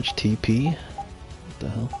that much TP? What the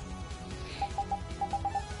hell?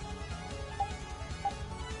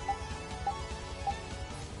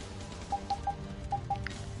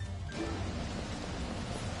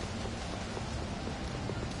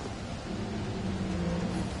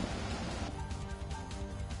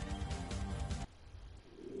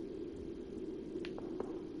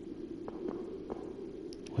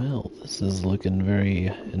 Well, this is looking very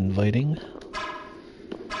inviting.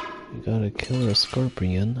 We got a killer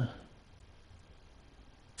scorpion.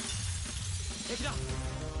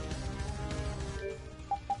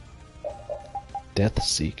 Death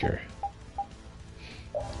Seeker.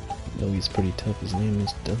 I know he's pretty tough. His name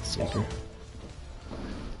is Death Seeker.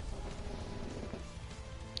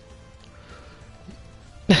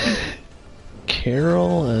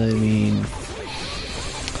 Carol? I mean,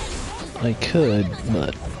 I could,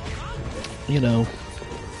 but you know,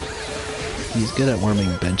 he's good at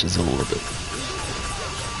warming benches a little bit.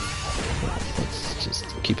 Let's just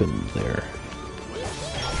keep him there.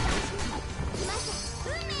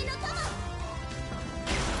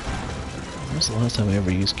 When was the last time I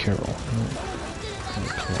ever used Carol?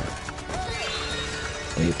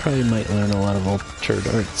 Well, you probably might learn a lot of altered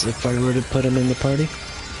arts if I were to put him in the party.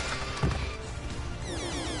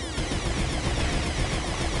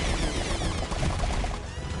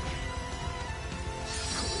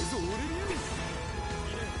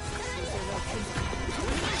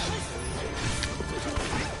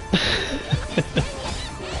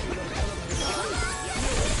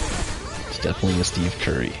 It's definitely a Steve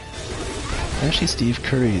Curry. Actually, Steve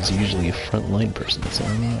Curry is usually a frontline person, so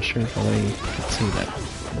I'm not sure if I could say that.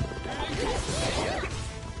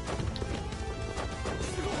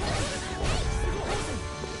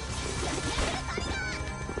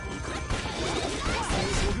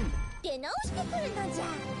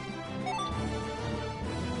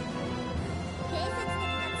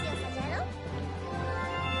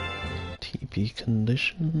 TP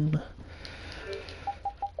condition.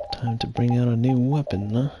 Time to bring out a new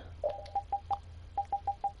weapon, huh?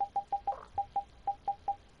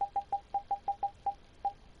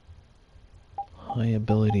 High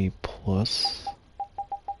ability plus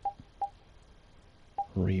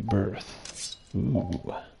rebirth.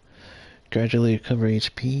 Ooh. Gradually recover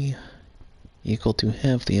HP equal to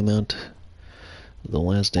half the amount of the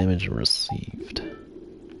last damage received.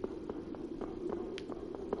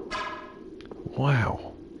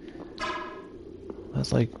 Wow.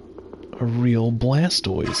 That's like a real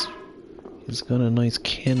Blastoise. He's got a nice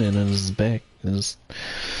cannon on his back, his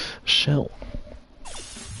shell.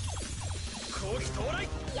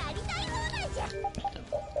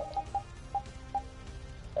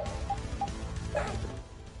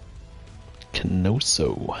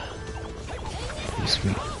 Canoso. Pretty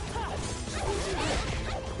sweet.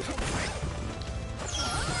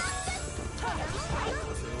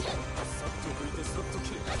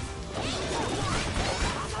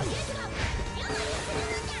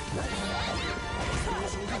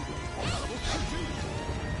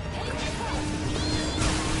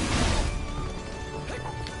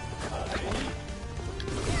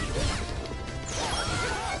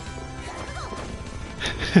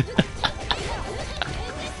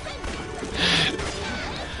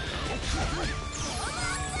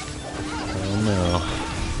 Oh no.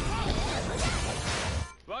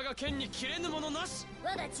 我が剣に切れぬものなし。我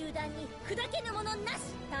が中段に砕けぬものなし。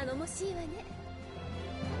頼もしいわね。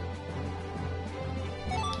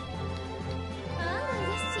ああ、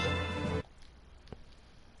嬉しい。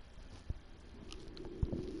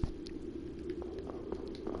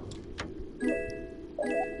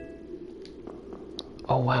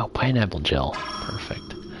Oh wow, pineapple gel.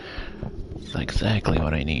 Perfect. That's exactly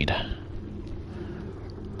what I need.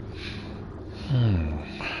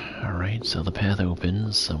 Alright, so the path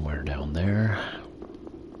opens somewhere down there.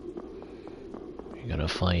 You gotta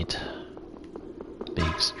fight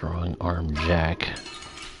big, strong arm Jack.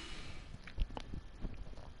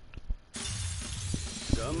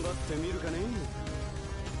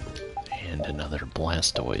 And another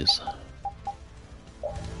Blastoise.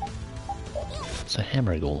 It's a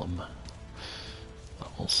hammer golem.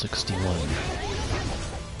 Level 61.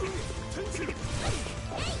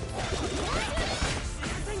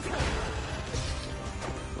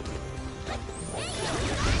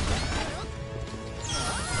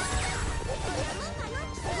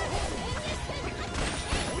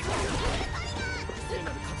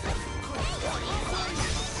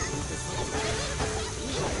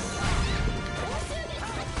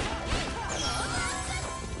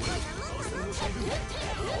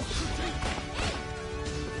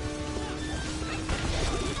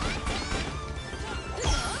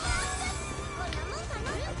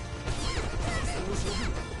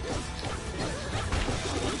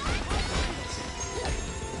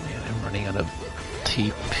 Out of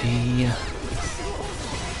TP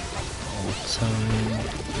all the time.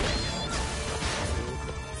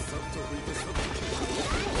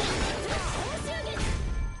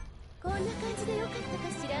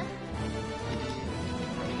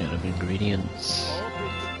 Out of ingredients.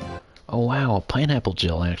 Oh wow, a pineapple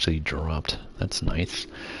gel actually dropped. That's nice.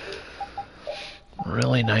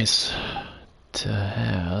 Really nice to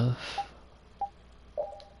have.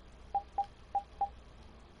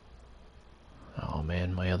 Oh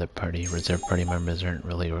man, my other reserve party members aren't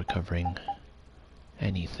really recovering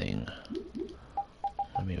anything.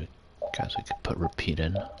 I mean, guess we could put repeat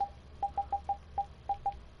in.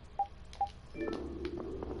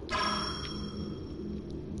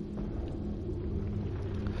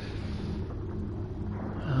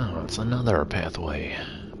 Oh, it's another pathway.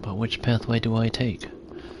 But which pathway do I take?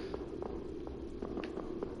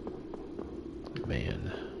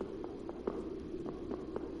 Man.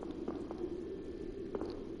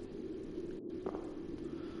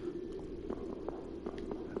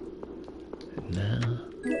 Nah.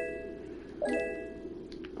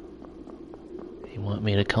 You want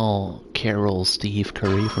me to call Carol Steve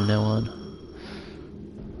Curry from now on?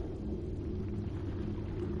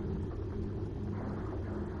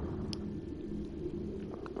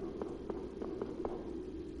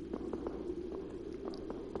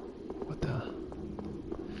 What the?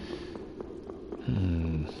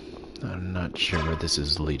 I'm not sure where this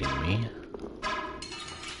is leading me.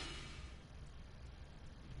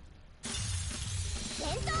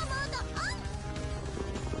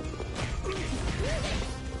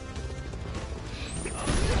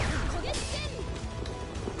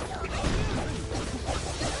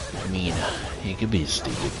 could be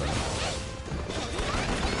Steve.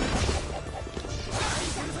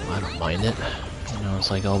 I don't mind it. You know, it's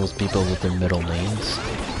like all those people with their middle names.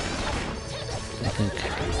 I think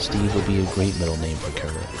Steve would be a great middle name for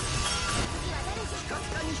Kara.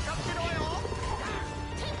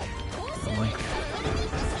 Oh my.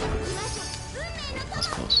 That's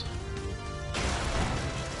close.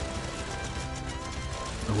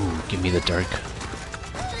 Ooh, give me the dark.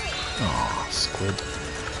 Oh, squid.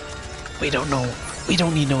 We don't know. We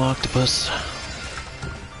don't need no octopus.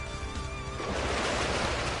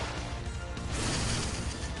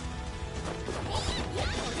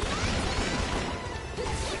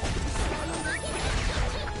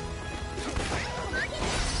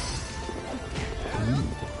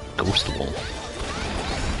 Ghost wolf.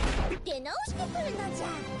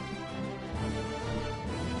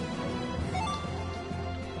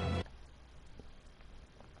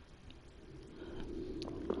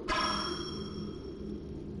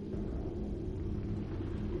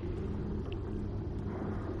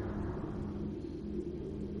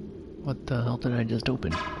 What the hell did I just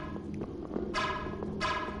open?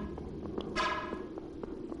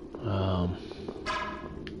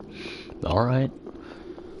 Alright.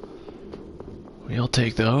 We'll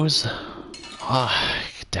take those. Ah,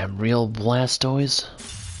 damn real Blastoise.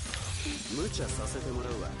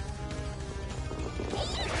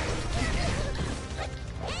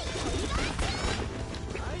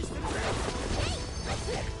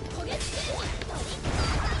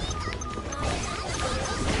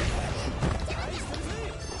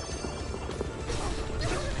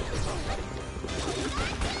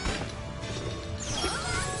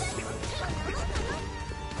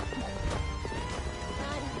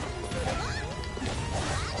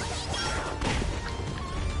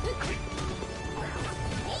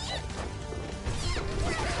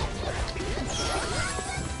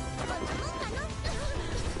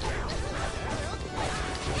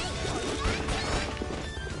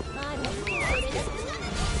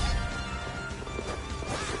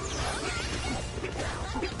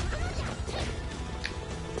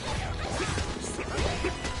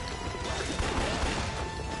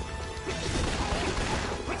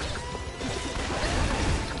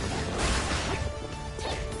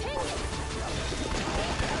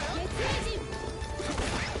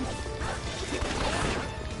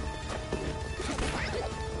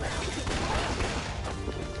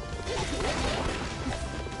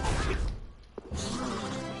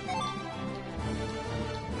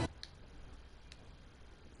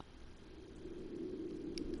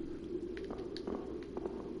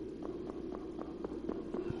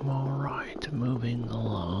 Alright, moving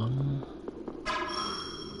along.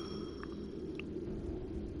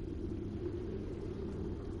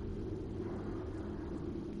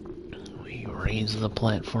 We raise the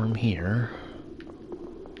platform here.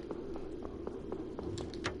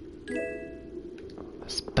 A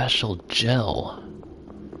special gel.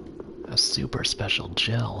 A super special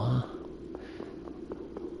gel, huh?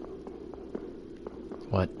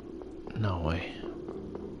 What? No way.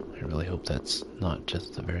 I really hope that's not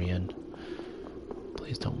just the very end.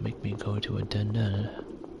 Please don't make me go to a dead end.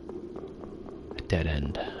 A dead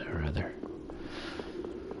end, rather.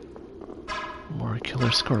 More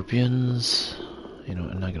killer scorpions. You know,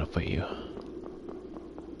 I'm not gonna fight you.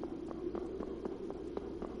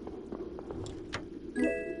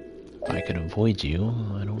 If I could avoid you,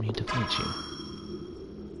 I don't need to fight you.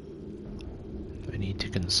 I need to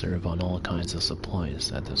conserve on all kinds of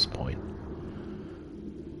supplies at this point.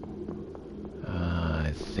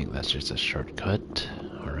 I think that's just a shortcut.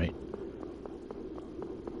 Alright.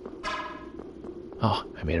 Oh,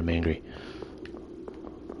 I made him angry.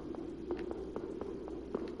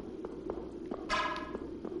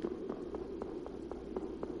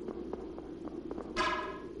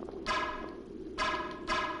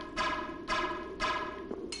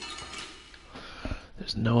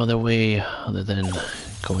 There's no other way other than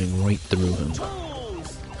going right through him.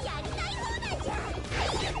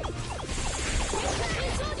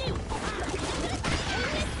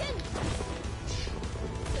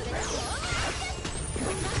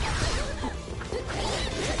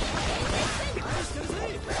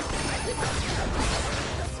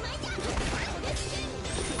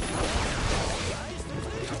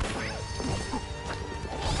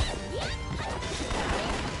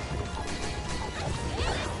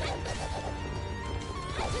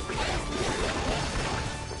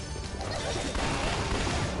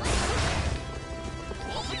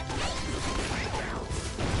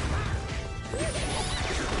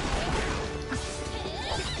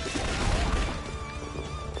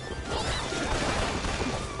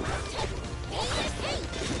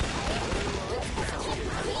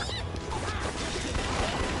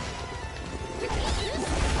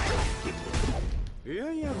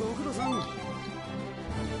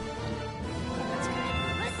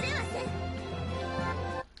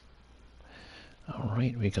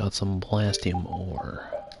 we got some blastium ore.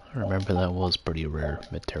 I remember that was pretty rare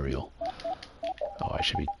material. Oh, I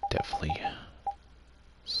should be definitely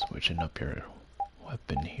switching up your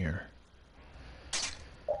weapon here.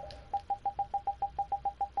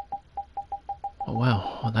 Oh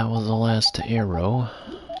wow, well, that was the last arrow.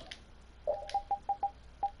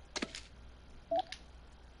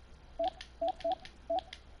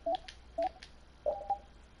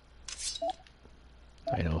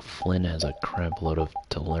 I know Flynn has a crap load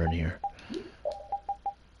to learn here.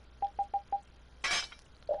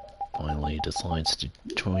 Finally decides to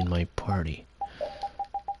join my party.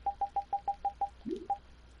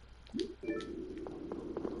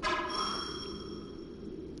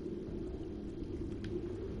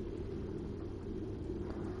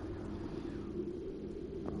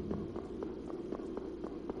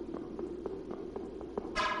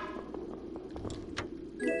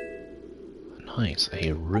 Nice,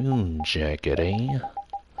 a rune jacket, eh?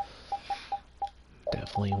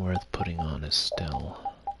 Definitely worth putting on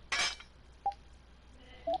Estelle.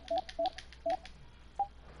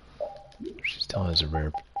 She still has a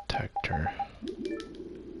rare protector.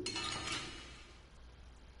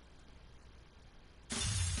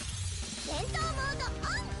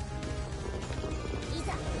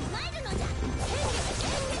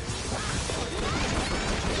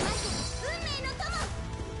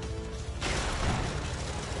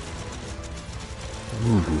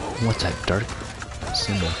 Ooh, what's that dark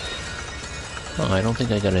symbol? Oh, I don't think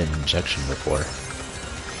I got an injection before.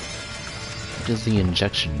 What does the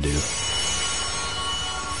injection do?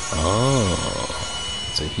 Oh,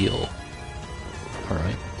 it's a heal.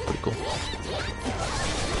 Alright, pretty cool.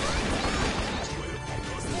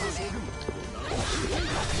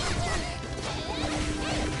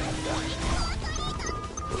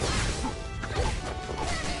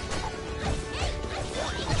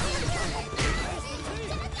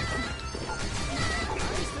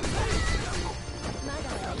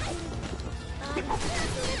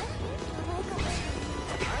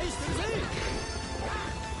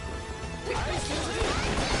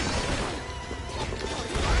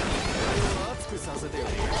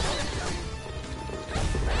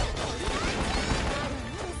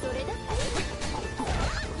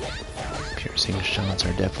 Piercing shots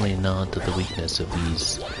are definitely not the weakness of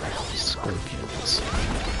these scorpions.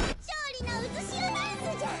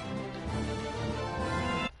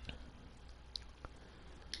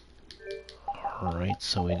 Alright,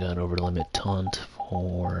 so we got over limit taunt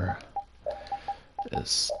for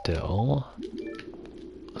Estelle.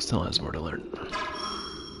 Estelle has more to learn.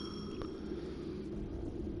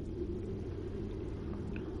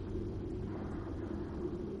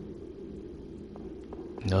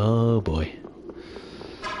 Oh boy.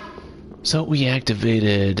 So we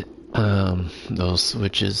activated those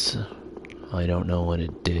switches. I don't know what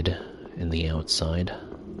it did in the outside.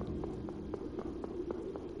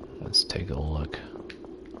 Let's take a look.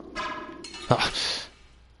 Ah.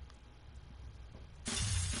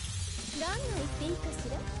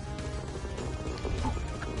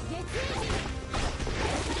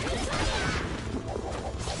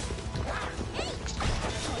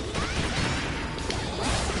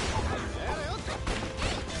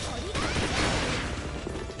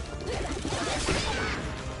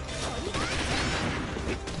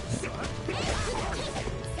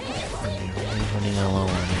 Running low on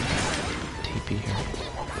TP here.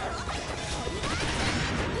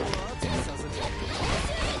 Damn it.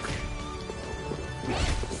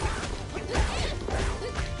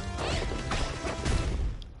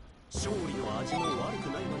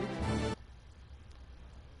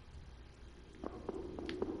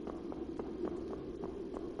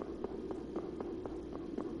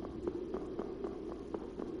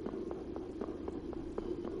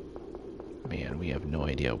 Man, we have no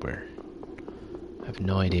idea where. I have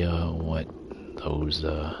no idea what those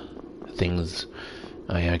things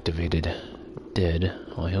I activated did.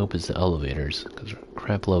 All I hope is the elevators, because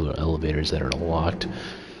crap load of elevators that are locked.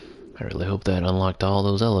 I really hope that unlocked all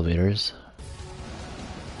those elevators.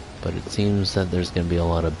 But it seems that there's going to be a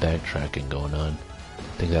lot of backtracking going on.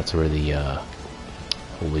 I think that's where the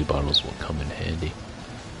holy bottles will come in handy.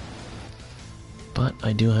 But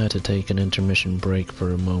I do have to take an intermission break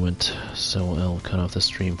for a moment, so I'll cut off the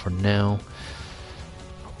stream for now.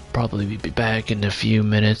 Probably be back in a few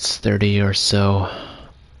minutes, 30 or so.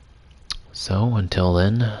 So, until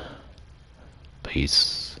then,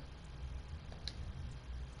 peace.